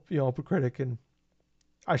Open Critic, and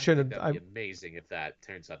I I think shouldn't. that'd be amazing if that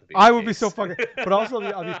turns out to be the I would be so case. fucking. But also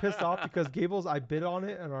I'll be pissed off because Gables, I bid on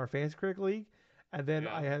it in our Fantasy Critic League, and then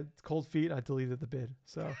Yeah. I had cold feet and I deleted the bid.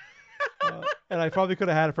 So and I probably could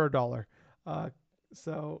have had it for $1.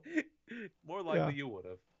 So More yeah. likely you would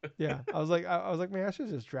have. Yeah, I was like, man, I should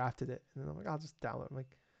have just drafted it, and then I'm like, I'll just download. I'm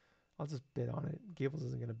like, I'll just bid on it. Gables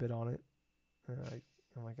isn't gonna bid on it. And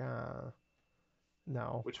I'm like,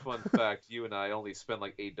 no. Which fun fact, you and I only spend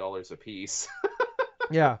like $8 a piece.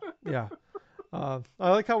 Yeah, yeah. I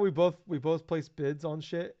like how we both placed bids on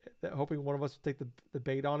shit, that hoping one of us would take the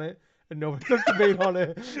bait on it, and nobody took the bait on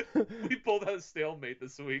it. We both had a stalemate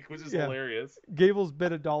this week, which is Yeah. hilarious. Gables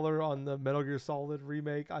bid $1 on the Metal Gear Solid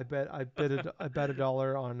remake. I bet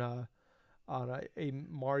 $1 on a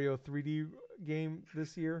Mario 3D game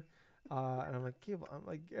this year. And I'm like, Cable,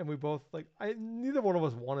 and we both neither one of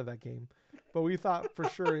us wanted that game, but we thought for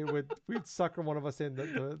sure we'd sucker one of us in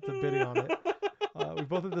the bidding on it. We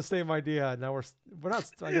both had the same idea. And now we're not.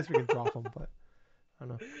 I guess we can drop them, but I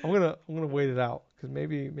don't know. I'm gonna wait it out because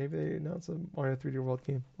maybe they announce a Mario 3D World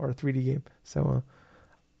game or a 3D game. So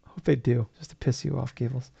I hope they do, just to piss you off,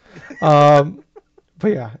 Gables. But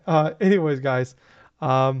yeah. Anyways, guys.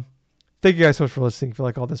 Thank you guys so much for listening. If you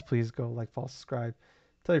like all this, please go like, follow, subscribe,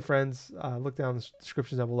 tell your friends. Look down the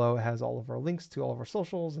descriptions down below. It has all of our links to all of our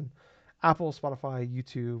socials and Apple, Spotify,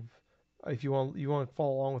 YouTube. If you want to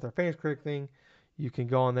follow along with our Fans Critic thing, you can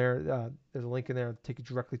go on there. There's a link in there to take you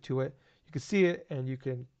directly to it. You can see it and you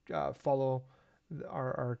can follow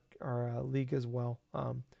our league as well.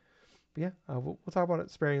 But yeah, we'll talk about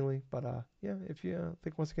it sparingly. But yeah, if you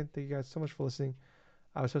think once again, thank you guys so much for listening.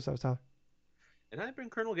 I was Tyler. And I've been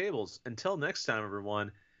Colonel Gables. Until next time,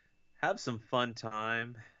 everyone, have some fun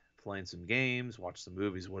time playing some games, watch some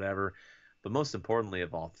movies, whatever. But most importantly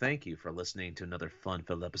of all, thank you for listening to another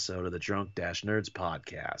fun-filled episode of the Drunk Dash Nerds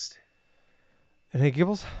podcast. And hey,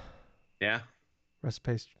 Gibbles. Yeah? Rest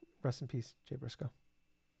in peace, Jay Briscoe.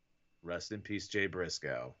 Rest in peace, Jay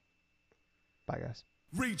Briscoe. Bye, guys.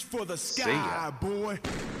 Reach for the See sky, ya. boy.